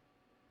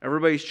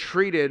 Everybody's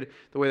treated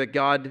the way that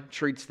God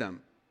treats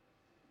them.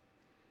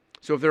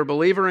 So if they're a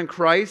believer in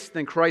Christ,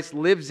 then Christ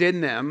lives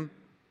in them.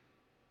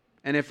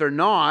 And if they're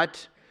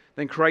not,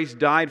 then Christ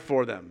died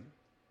for them.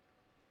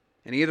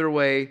 And either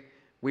way,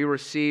 we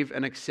receive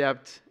and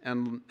accept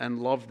and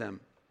love them.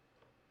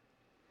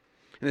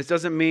 And this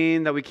doesn't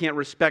mean that we can't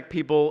respect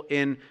people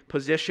in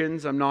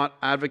positions. I'm not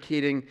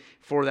advocating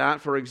for that.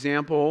 For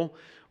example,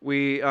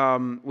 we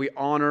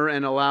honor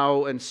and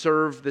allow and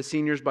serve the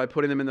seniors by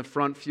putting them in the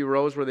front few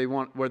rows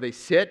where they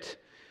sit.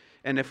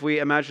 And if we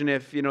imagine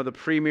if the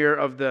premier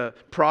of the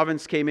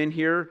province came in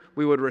here,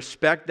 we would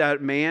respect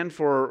that man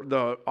for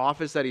the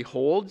office that he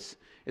holds.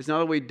 It's not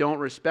that we don't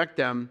respect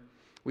them.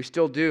 We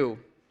still do.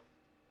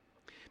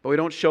 But we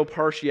don't show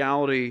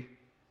partiality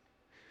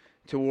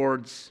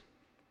towards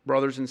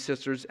brothers and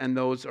sisters and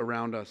those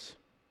around us.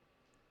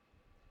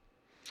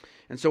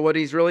 And so what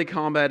he's really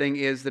combating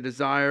is the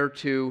desire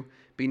to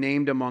be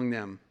named among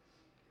them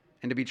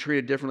and to be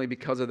treated differently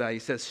because of that. He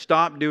says,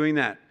 stop doing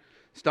that.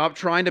 Stop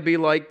trying to be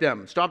like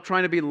them. Stop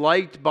trying to be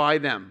liked by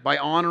them, by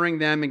honoring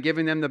them and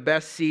giving them the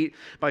best seat,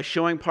 by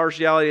showing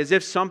partiality as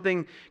if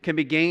something can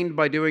be gained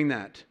by doing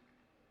that.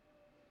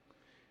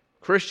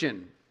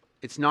 Christian,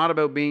 it's not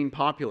about being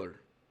popular.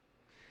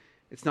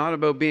 It's not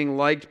about being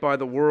liked by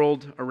the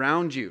world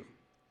around you.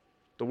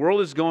 The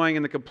world is going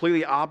in the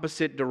completely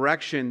opposite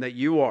direction that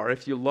you are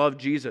if you love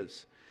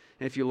Jesus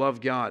and if you love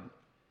God.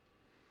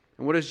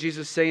 And what does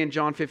Jesus say in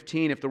John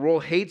 15? If the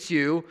world hates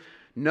you,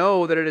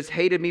 know that it has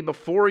hated me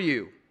before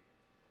you.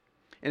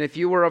 And if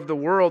you were of the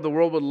world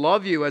would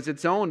love you as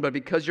its own. But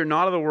because you're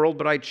not of the world,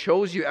 but I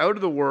chose you out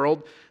of the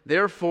world,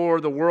 therefore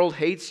the world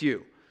hates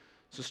you.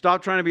 So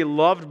stop trying to be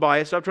loved by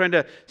it. Stop trying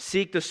to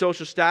seek the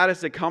social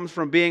status that comes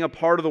from being a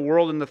part of the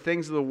world and the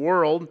things of the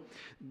world,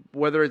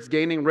 whether it's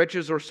gaining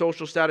riches or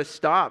social status.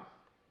 Stop.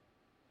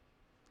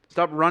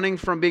 Stop running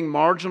from being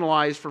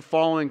marginalized for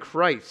following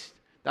Christ.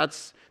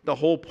 That's the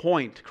whole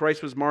point.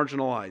 Christ was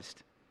marginalized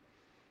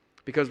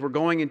because we're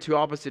going in two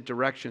opposite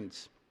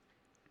directions.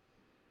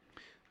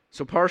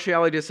 So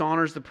partiality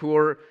dishonors the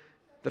poor.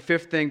 The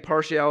fifth thing,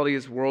 partiality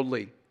is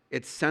worldly.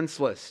 It's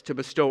senseless to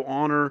bestow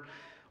honor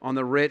on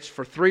the rich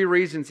for three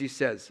reasons, he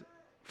says.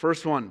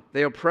 First one,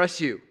 they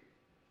oppress you.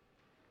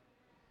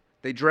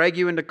 They drag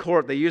you into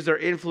court. They use their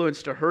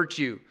influence to hurt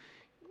you.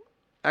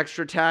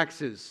 Extra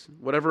taxes,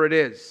 whatever it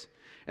is.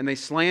 And they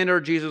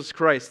slander Jesus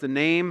Christ, the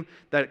name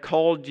that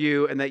called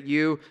you and that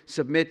you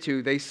submit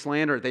to. They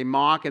slander, they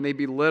mock, and they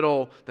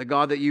belittle the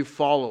God that you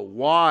follow.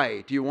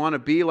 Why? Do you want to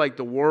be like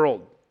the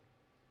world?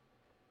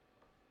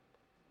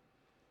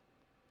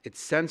 It's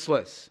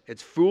senseless.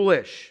 It's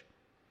foolish.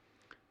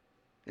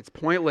 It's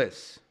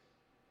pointless.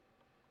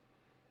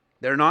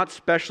 They're not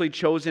specially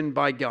chosen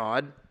by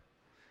God,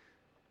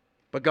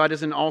 but God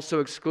doesn't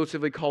also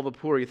exclusively call the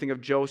poor. You think of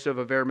Joseph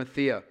of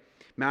Arimathea,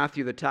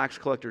 Matthew the tax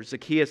collector,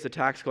 Zacchaeus the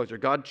tax collector.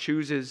 God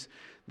chooses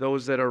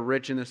those that are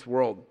rich in this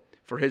world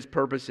for His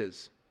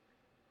purposes.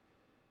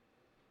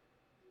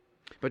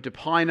 But to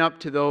pine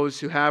up to those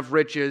who have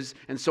riches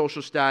and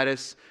social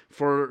status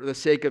for the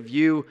sake of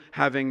you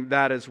having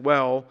that as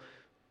well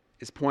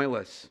is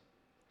pointless.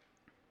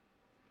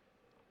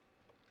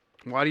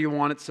 Why do you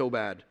want it so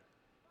bad?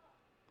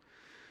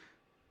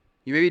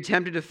 You may be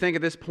tempted to think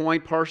at this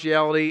point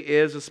partiality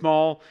is a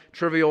small,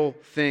 trivial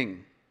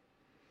thing.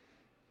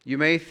 You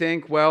may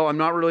think, well, I'm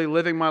not really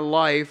living my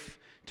life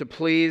to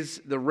please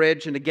the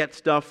rich and to get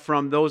stuff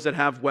from those that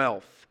have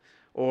wealth,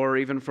 or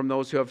even from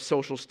those who have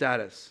social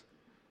status.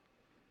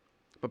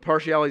 But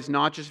partiality is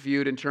not just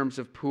viewed in terms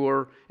of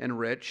poor and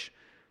rich.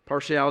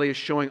 Partiality is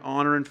showing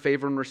honor and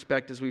favor and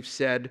respect, as we've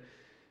said,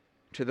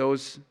 to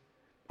those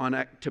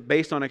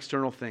based on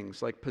external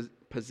things like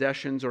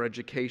possessions or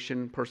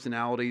education,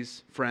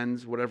 personalities,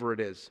 friends, whatever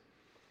it is.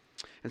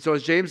 And so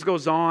as James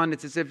goes on,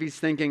 it's as if he's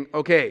thinking,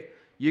 okay,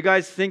 you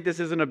guys think this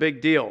isn't a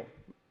big deal,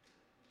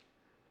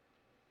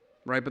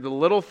 right? But the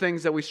little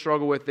things that we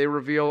struggle with, they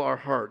reveal our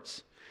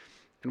hearts.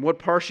 And what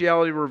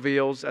partiality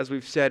reveals, as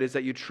we've said, is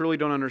that you truly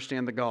don't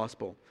understand the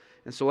gospel.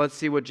 And so let's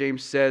see what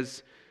James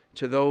says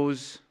to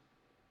those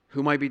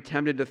who might be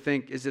tempted to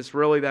think, is this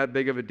really that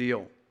big of a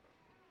deal?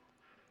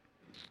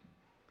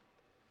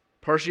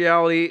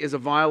 Partiality is a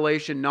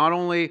violation not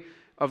only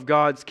of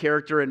God's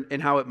character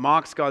and how it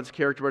mocks God's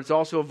character, but it's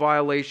also a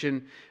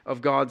violation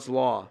of God's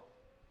law.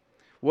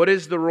 What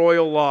is the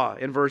royal law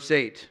in verse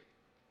 8?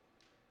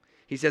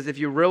 He says, if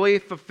you really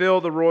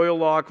fulfill the royal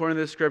law according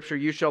to the Scripture,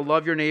 you shall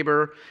love your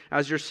neighbor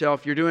as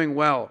yourself. You're doing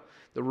well.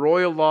 The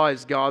royal law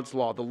is God's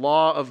law, the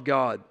law of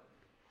God.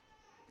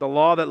 The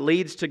law that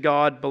leads to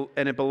God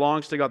and it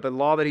belongs to God. The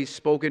law that He's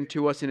spoken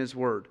to us in His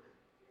Word.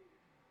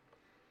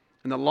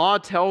 And the law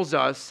tells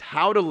us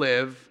how to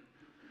live.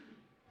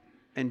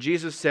 And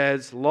Jesus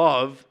says,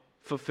 love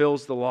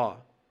fulfills the law.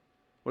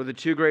 What are the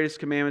two greatest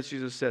commandments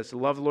Jesus says? To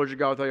love the Lord your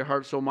God with all your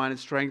heart, soul, mind, and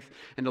strength,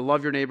 and to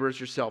love your neighbor as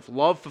yourself.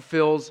 Love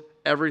fulfills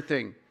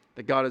everything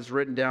that God has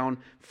written down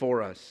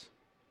for us.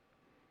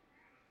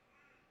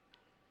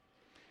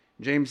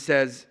 James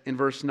says in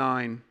verse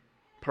 9,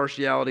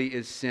 partiality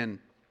is sin.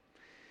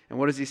 And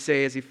what does he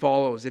say as he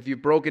follows? If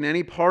you've broken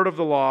any part of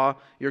the law,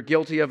 you're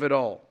guilty of it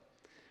all.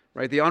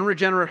 Right? The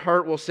unregenerate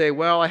heart will say,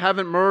 well, I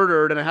haven't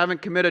murdered and I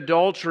haven't committed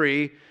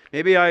adultery.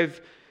 Maybe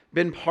I've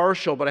been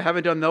partial, but I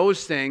haven't done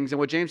those things. And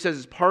what James says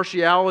is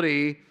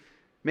partiality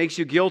makes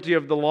you guilty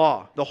of the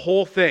law, the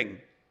whole thing.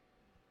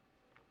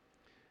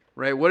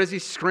 Right? What is he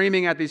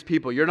screaming at these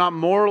people? You're not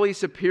morally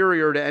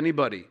superior to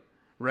anybody.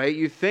 Right?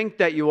 You think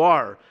that you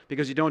are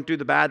because you don't do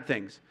the bad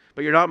things,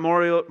 but you're not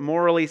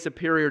morally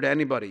superior to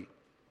anybody.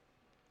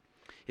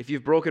 If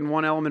you've broken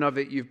one element of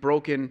it, you've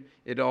broken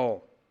it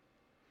all.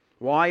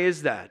 Why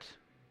is that?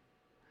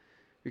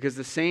 Because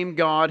the same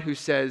God who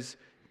says,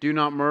 do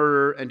not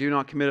murder and do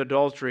not commit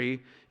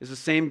adultery, is the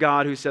same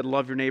God who said,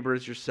 love your neighbor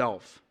as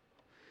yourself.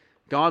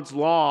 God's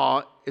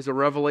law is a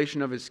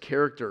revelation of His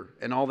character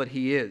and all that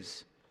He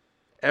is.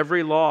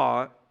 Every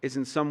law is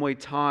in some way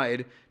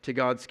tied to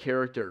God's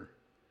character.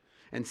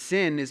 And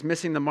sin is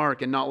missing the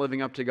mark and not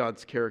living up to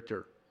God's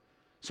character.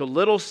 So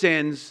little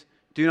sins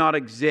do not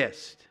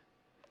exist.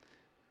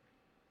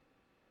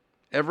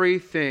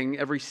 Everything,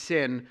 every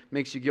sin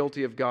makes you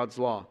guilty of God's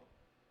law.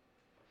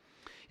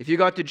 If you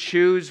got to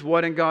choose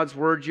what in God's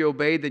word you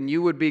obeyed, then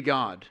you would be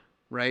God,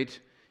 right?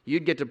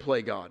 You'd get to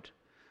play God.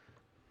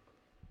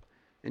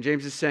 And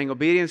James is saying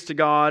obedience to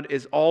God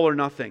is all or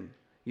nothing.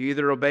 You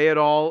either obey it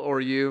all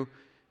or you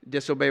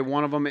disobey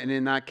one of them, and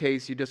in that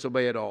case, you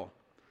disobey it all.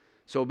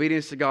 So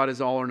obedience to God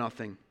is all or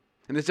nothing.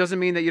 And this doesn't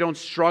mean that you don't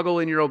struggle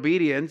in your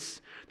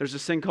obedience. There's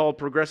this thing called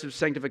progressive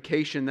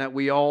sanctification that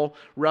we all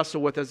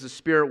wrestle with as the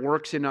Spirit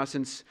works in us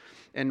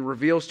and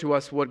reveals to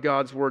us what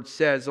God's Word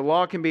says. The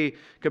law can be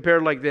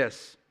compared like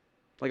this,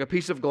 like a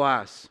piece of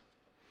glass.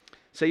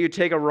 Say you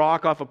take a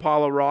rock off a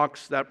pile of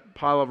rocks, that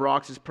pile of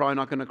rocks is probably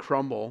not going to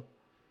crumble.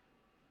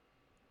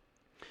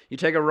 You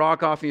take a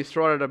rock off and you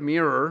throw it at a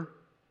mirror,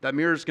 that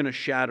mirror is going to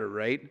shatter,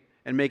 right?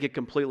 And make it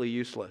completely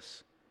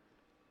useless.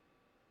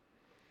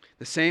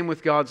 The same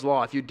with God's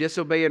law. If you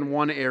disobey in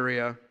one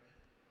area,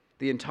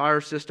 the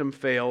entire system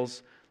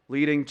fails,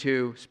 leading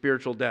to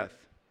spiritual death.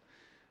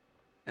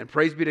 And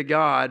praise be to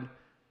God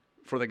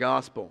for the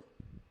gospel.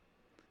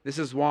 This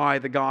is why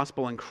the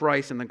gospel in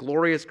Christ and the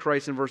glorious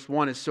Christ in verse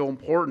 1 is so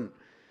important.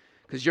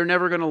 Because you're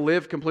never going to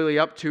live completely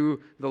up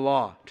to the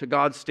law, to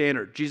God's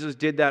standard. Jesus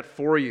did that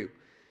for you.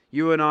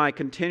 You and I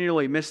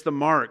continually miss the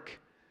mark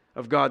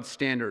of God's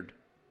standard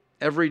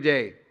every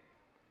day.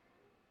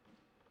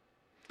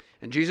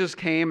 And Jesus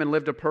came and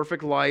lived a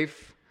perfect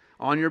life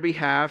on your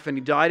behalf, and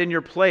He died in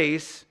your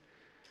place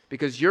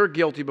because you're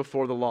guilty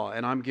before the law,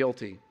 and I'm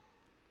guilty.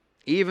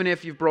 Even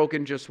if you've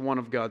broken just one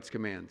of God's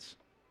commands.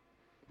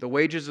 The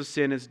wages of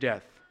sin is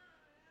death.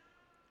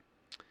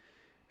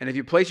 And if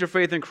you place your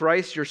faith in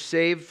Christ, you're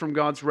saved from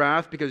God's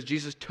wrath because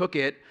Jesus took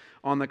it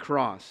on the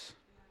cross.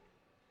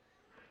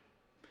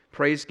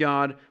 Praise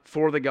God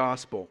for the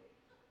gospel.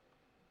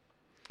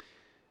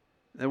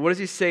 And what does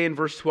He say in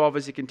verse 12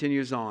 as He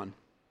continues on?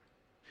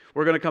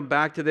 We're going to come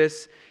back to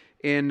this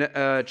in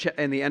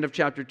the end of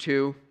chapter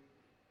 2.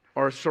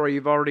 Or, sorry,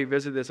 you've already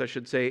visited this, I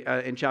should say,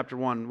 in chapter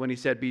 1, when He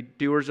said, be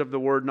doers of the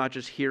word, not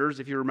just hearers,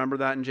 if you remember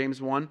that in James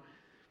 1.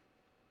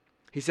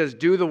 He says,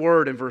 do the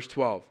word in verse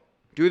 12.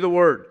 Do the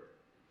word.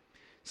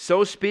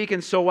 So speak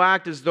and so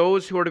act as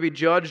those who are to be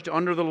judged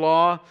under the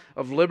law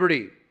of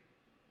liberty.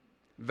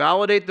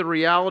 Validate the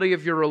reality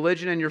of your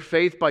religion and your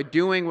faith by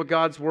doing what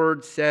God's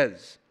word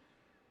says.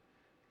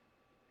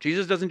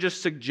 Jesus doesn't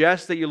just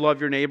suggest that you love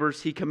your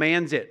neighbors, He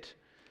commands it.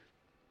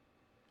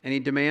 And He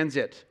demands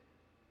it.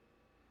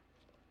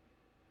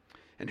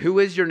 And who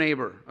is your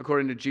neighbor,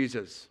 according to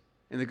Jesus?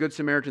 In the Good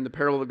Samaritan, the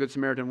parable of the Good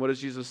Samaritan, what does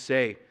Jesus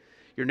say?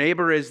 Your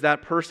neighbor is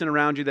that person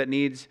around you that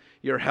needs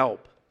your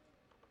help.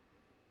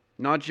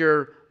 Not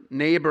your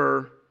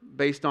neighbor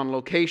based on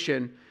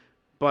location,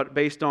 but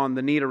based on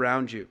the need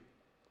around you.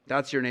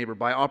 That's your neighbor,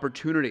 by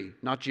opportunity,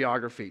 not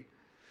geography.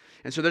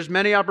 And so there's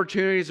many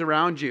opportunities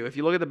around you. If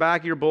you look at the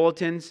back of your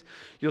bulletins,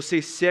 you'll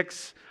see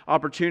 6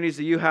 opportunities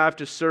that you have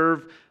to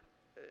serve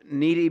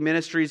needy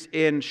ministries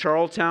in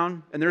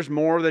Charlottetown. And there's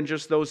more than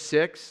just those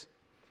 6.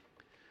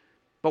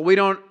 But we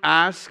don't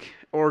ask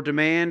or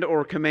demand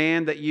or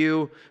command that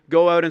you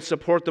go out and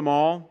support them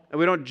all. And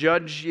we don't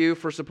judge you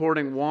for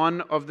supporting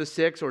one of the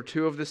 6 or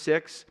 2 of the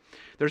 6.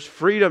 There's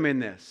freedom in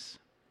this,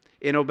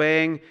 in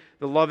obeying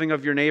the loving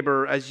of your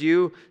neighbor as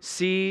you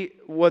see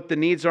what the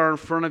needs are in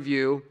front of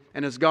you,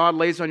 and as God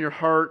lays on your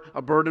heart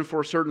a burden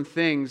for certain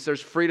things,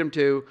 there's freedom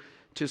to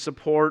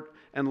support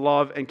and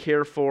love and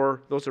care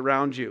for those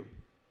around you.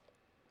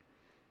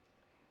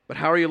 But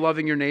how are you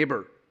loving your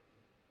neighbor?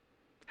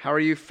 How are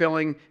you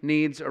filling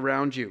needs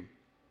around you?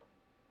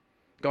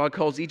 God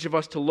calls each of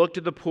us to look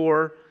to the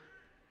poor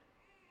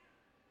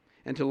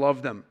and to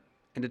love them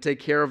and to take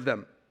care of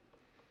them.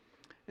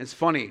 And it's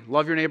funny,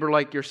 love your neighbor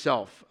like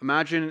yourself.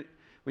 Imagine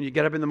when you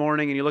get up in the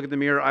morning and you look at the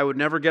mirror. I would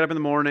never get up in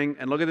the morning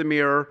and look at the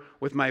mirror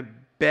with my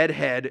bed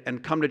head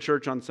and come to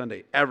church on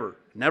Sunday. Ever.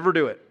 Never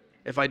do it.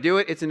 If I do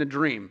it, it's in a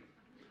dream.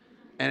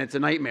 And it's a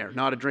nightmare,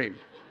 not a dream.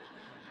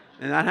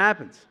 And that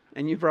happens.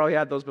 And you've probably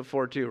had those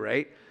before too,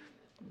 right?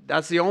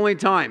 That's the only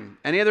time.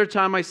 Any other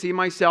time I see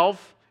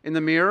myself in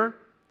the mirror,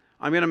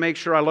 I'm going to make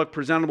sure I look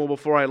presentable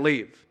before I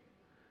leave.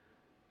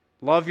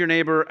 Love your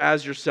neighbor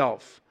as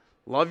yourself.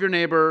 Love your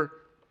neighbor,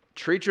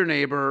 treat your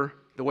neighbor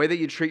the way that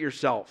you treat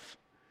yourself.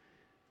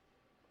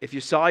 If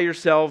you saw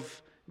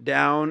yourself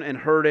down and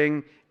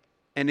hurting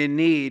and in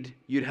need,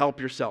 you'd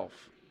help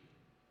yourself.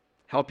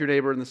 Help your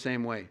neighbor in the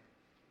same way.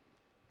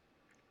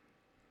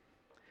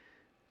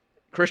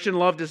 Christian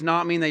love does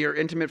not mean that you're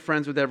intimate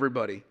friends with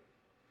everybody,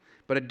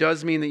 but it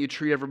does mean that you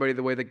treat everybody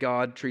the way that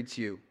God treats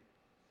you.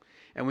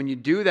 And when you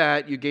do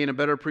that, you gain a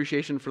better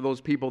appreciation for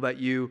those people that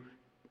you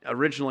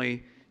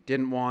originally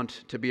didn't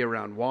want to be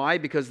around. Why?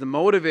 Because the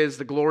motive is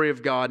the glory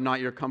of God, not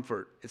your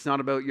comfort. It's not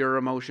about your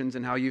emotions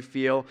and how you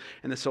feel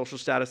and the social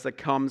status that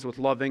comes with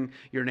loving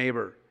your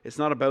neighbor. It's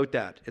not about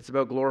that. It's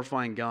about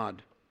glorifying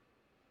God.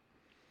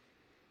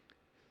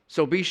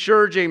 So be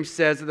sure, James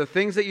says, that the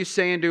things that you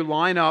say and do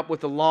line up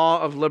with the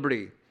law of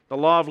liberty. The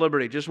law of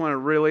liberty. Just want to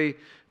really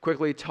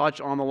quickly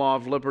touch on the law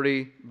of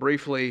liberty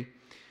briefly.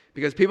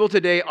 Because people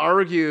today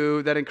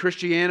argue that in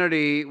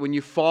Christianity, when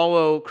you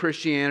follow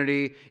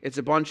Christianity, it's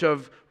a bunch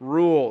of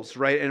rules,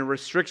 right? And it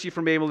restricts you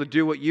from being able to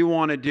do what you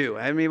want to do.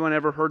 Has anyone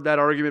ever heard that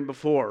argument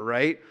before,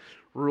 right?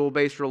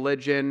 Rule-based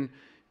religion.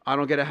 I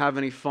don't get to have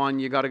any fun.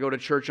 You got to go to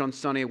church on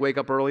Sunday, wake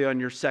up early on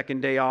your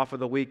second day off of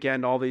the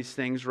weekend, all these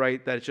things,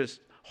 right? That it's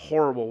just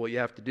horrible what you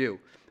have to do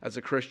as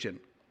a Christian.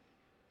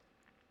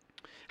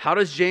 How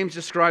does James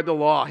describe the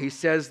law? He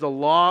says the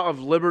law of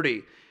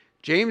liberty.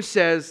 James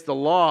says the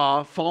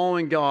law,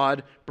 following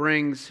God,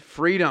 brings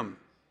freedom.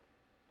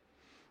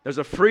 There's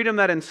a freedom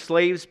that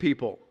enslaves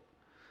people.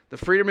 The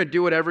freedom to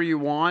do whatever you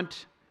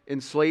want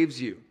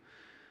enslaves you.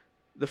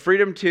 The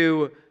freedom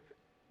to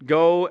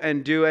go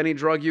and do any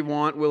drug you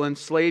want will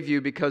enslave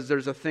you because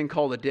there's a thing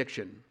called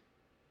addiction.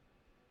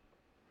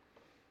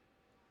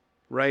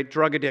 Right?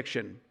 Drug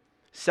addiction,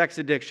 sex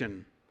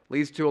addiction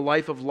leads to a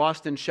life of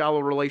lust and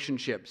shallow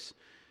relationships.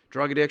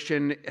 Drug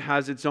addiction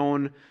has its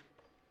own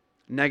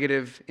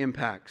negative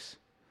impacts.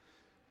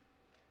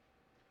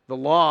 The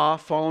law,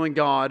 following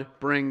God,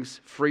 brings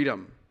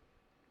freedom.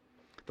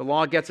 The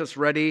law gets us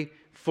ready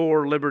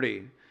for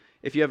liberty.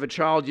 If you have a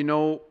child, you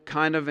know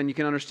kind of, and you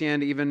can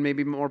understand even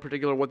maybe more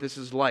particular what this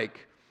is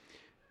like.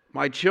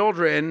 My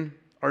children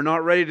are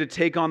not ready to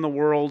take on the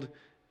world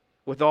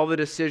with all the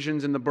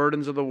decisions and the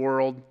burdens of the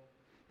world.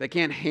 They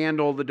can't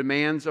handle the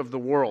demands of the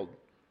world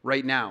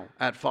right now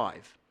at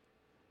 5.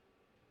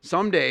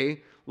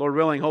 Someday, Lord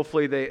willing,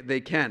 hopefully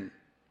they can.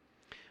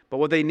 But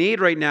what they need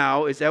right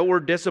now is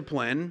outward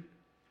discipline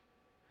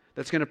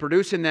that's going to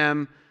produce in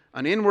them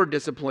an inward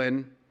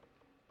discipline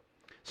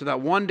so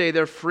that one day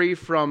they're free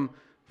from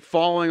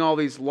following all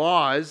these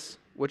laws,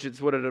 which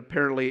is what it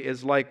apparently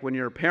is like when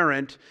you're a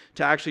parent,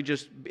 to actually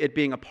just it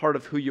being a part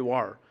of who you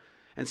are.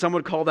 And some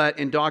would call that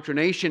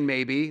indoctrination,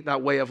 maybe,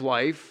 that way of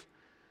life,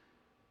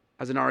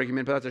 as an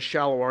argument, but that's a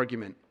shallow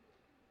argument.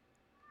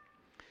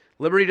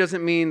 Liberty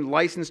doesn't mean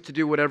license to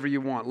do whatever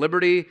you want.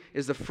 Liberty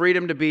is the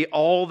freedom to be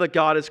all that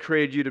God has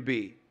created you to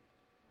be.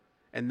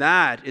 And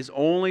that is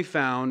only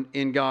found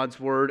in God's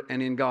Word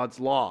and in God's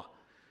law.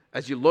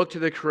 As you look to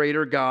the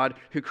Creator God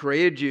who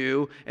created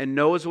you and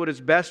knows what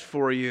is best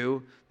for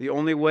you, the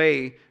only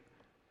way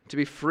to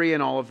be free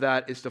in all of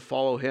that is to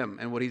follow Him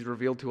and what He's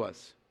revealed to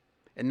us,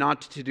 and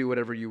not to do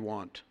whatever you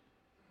want.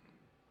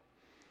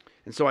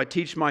 And so I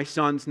teach my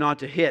sons not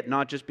to hit,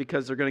 not just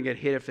because they're going to get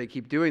hit if they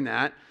keep doing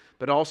that,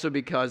 but also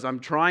because I'm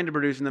trying to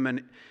produce in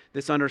them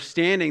this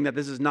understanding that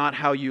this is not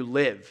how you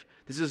live.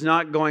 This is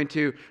not going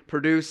to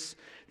produce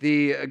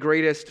the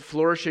greatest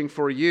flourishing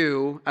for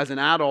you as an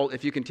adult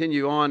if you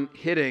continue on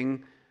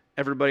hitting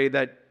everybody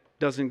that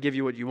doesn't give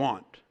you what you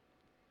want.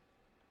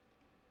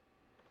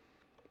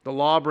 The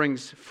law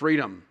brings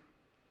freedom.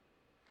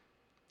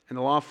 And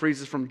the law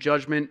frees us from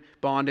judgment,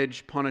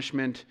 bondage,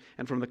 punishment,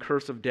 and from the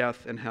curse of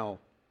death and hell.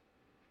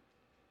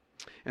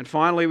 And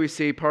finally, we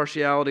see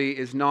partiality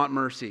is not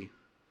mercy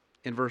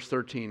in verse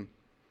 13.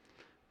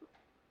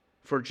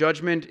 For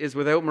judgment is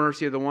without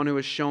mercy of the one who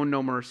has shown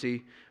no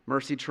mercy.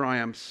 Mercy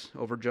triumphs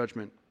over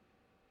judgment.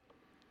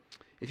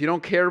 If you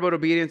don't care about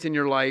obedience in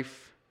your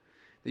life,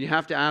 then you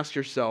have to ask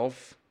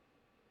yourself,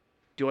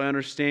 do I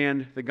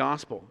understand the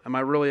gospel? Am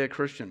I really a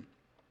Christian?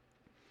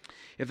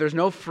 If there's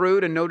no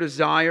fruit and no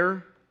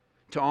desire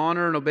to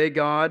honor and obey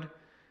God,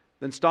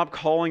 then stop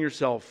calling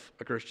yourself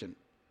a Christian.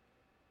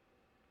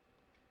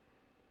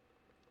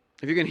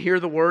 If you can hear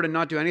the word and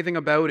not do anything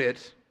about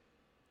it,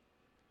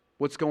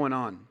 what's going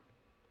on?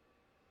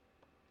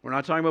 We're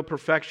not talking about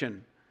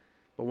perfection,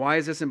 but why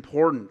is this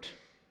important?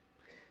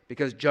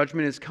 Because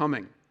judgment is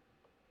coming.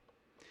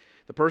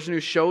 The person who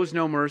shows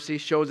no mercy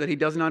shows that he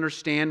doesn't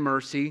understand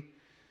mercy,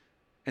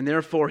 and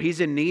therefore he's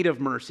in need of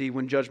mercy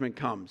when judgment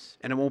comes,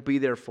 and it won't be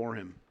there for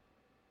him.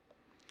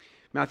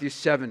 Matthew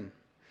 7,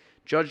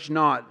 judge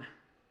not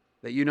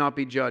that you not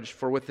be judged,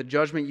 for with the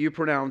judgment you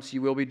pronounce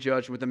you will be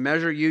judged. With the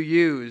measure you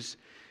use,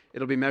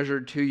 it'll be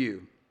measured to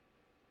you.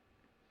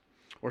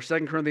 Or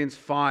 2 Corinthians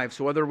 5,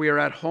 so whether we are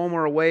at home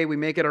or away, we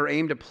make it our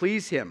aim to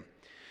please Him.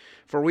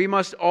 For we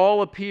must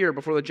all appear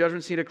before the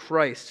judgment seat of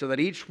Christ, so that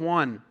each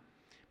one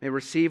may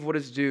receive what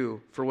is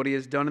due for what he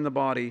has done in the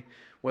body,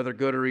 whether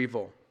good or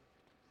evil.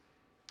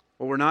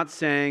 What we're not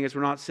saying is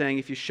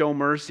if you show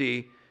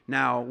mercy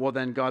now, well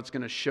then God's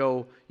going to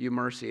show you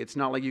mercy. It's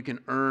not like you can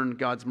earn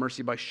God's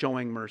mercy by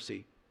showing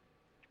mercy.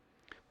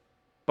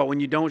 But when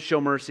you don't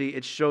show mercy,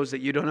 it shows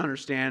that you don't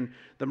understand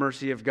the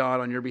mercy of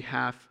God on your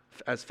behalf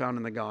as found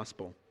in the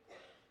gospel.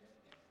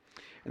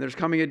 And there's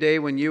coming a day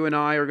when you and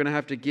I are going to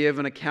have to give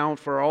an account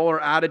for all our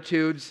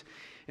attitudes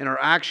and our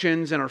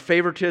actions and our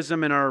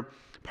favoritism and our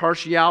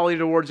partiality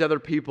towards other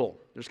people.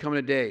 There's coming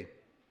a day.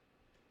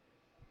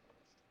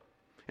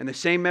 And the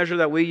same measure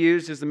that we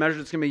use is the measure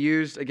that's going to be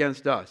used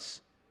against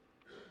us.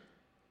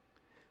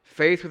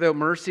 Faith without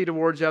mercy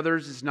towards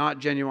others is not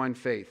genuine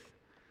faith.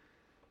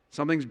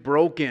 Something's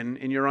broken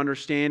in your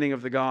understanding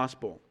of the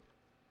gospel.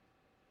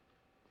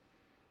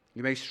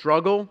 You may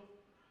struggle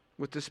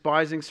with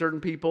despising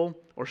certain people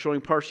or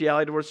showing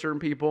partiality towards certain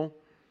people,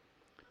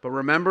 but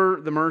remember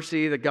the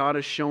mercy that God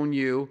has shown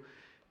you,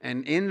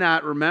 and in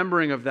that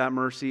remembering of that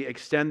mercy,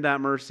 extend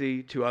that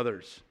mercy to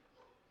others.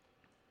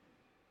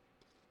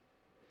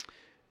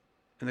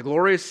 And the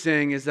glorious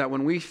thing is that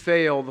when we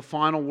fail, the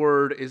final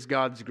word is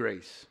God's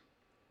grace.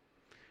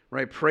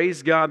 Right?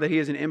 Praise God that He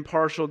is an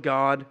impartial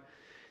God,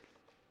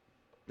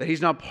 that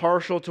He's not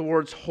partial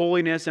towards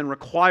holiness and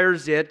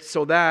requires it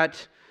so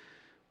that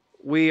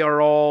we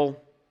are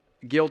all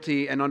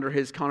guilty and under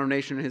His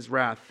condemnation and His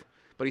wrath.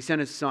 But He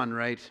sent His Son,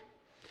 right?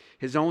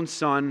 His own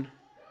Son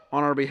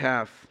on our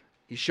behalf.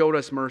 He showed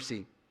us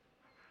mercy.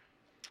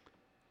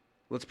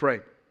 Let's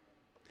pray.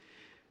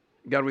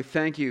 God, we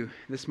thank You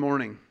this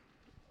morning.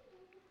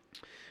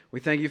 We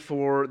thank You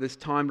for this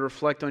time to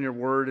reflect on Your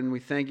word, and we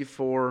thank You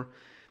for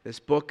this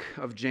book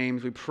of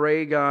James. We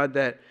pray, God,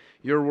 that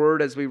Your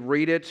word, as we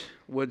read it,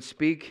 would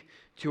speak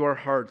to our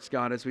hearts,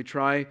 God. As we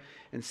try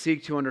and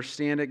seek to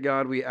understand it,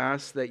 God, we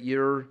ask that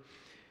Your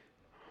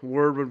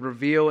word would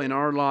reveal in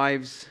our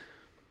lives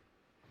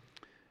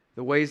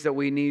the ways that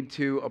we need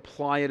to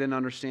apply it and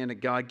understand it.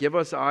 God, give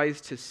us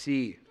eyes to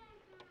see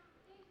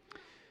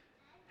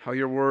how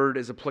your word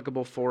is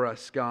applicable for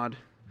us, God.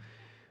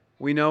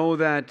 We know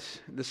that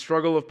the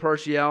struggle of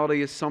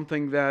partiality is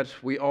something that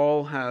we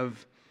all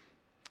have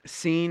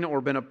seen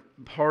or been a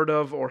part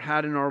of or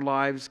had in our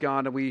lives,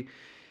 God. And we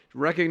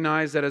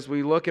recognize that as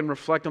we look and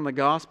reflect on the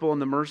gospel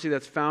and the mercy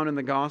that's found in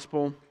the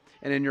gospel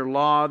and in your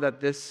law, that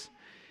this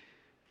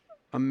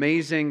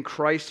amazing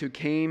Christ who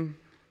came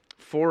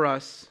for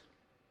us,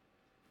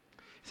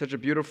 such a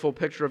beautiful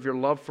picture of your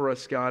love for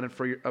us, God,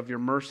 and of your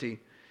mercy.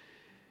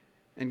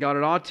 And God,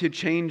 it ought to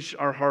change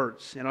our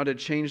hearts. It ought to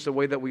change the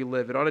way that we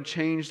live. It ought to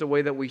change the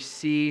way that we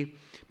see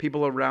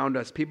people around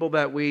us, people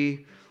that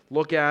we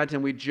look at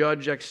and we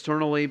judge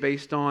externally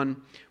based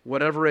on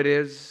whatever it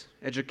is,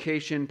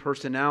 education,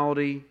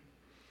 personality,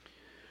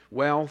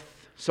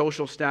 wealth,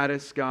 social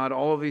status, God,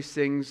 all of these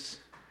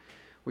things.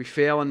 We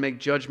fail and make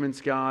judgments,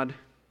 God,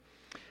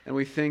 and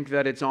we think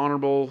that it's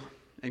honorable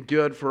and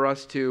good for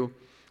us to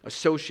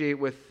associate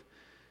with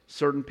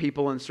certain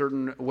people and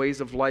certain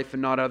ways of life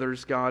and not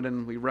others, God,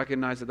 and we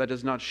recognize that that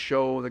does not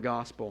show the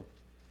gospel.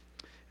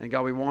 And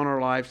God, we want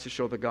our lives to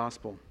show the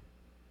gospel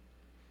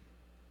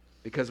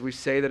because we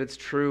say that it's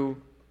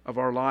true of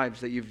our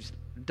lives, that you've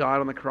died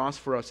on the cross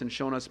for us and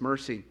shown us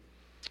mercy.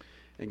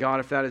 And God,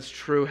 if that is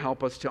true,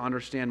 help us to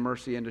understand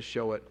mercy and to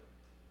show it.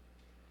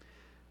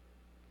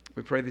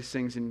 We pray these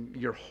things in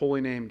your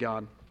holy name,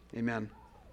 God. Amen.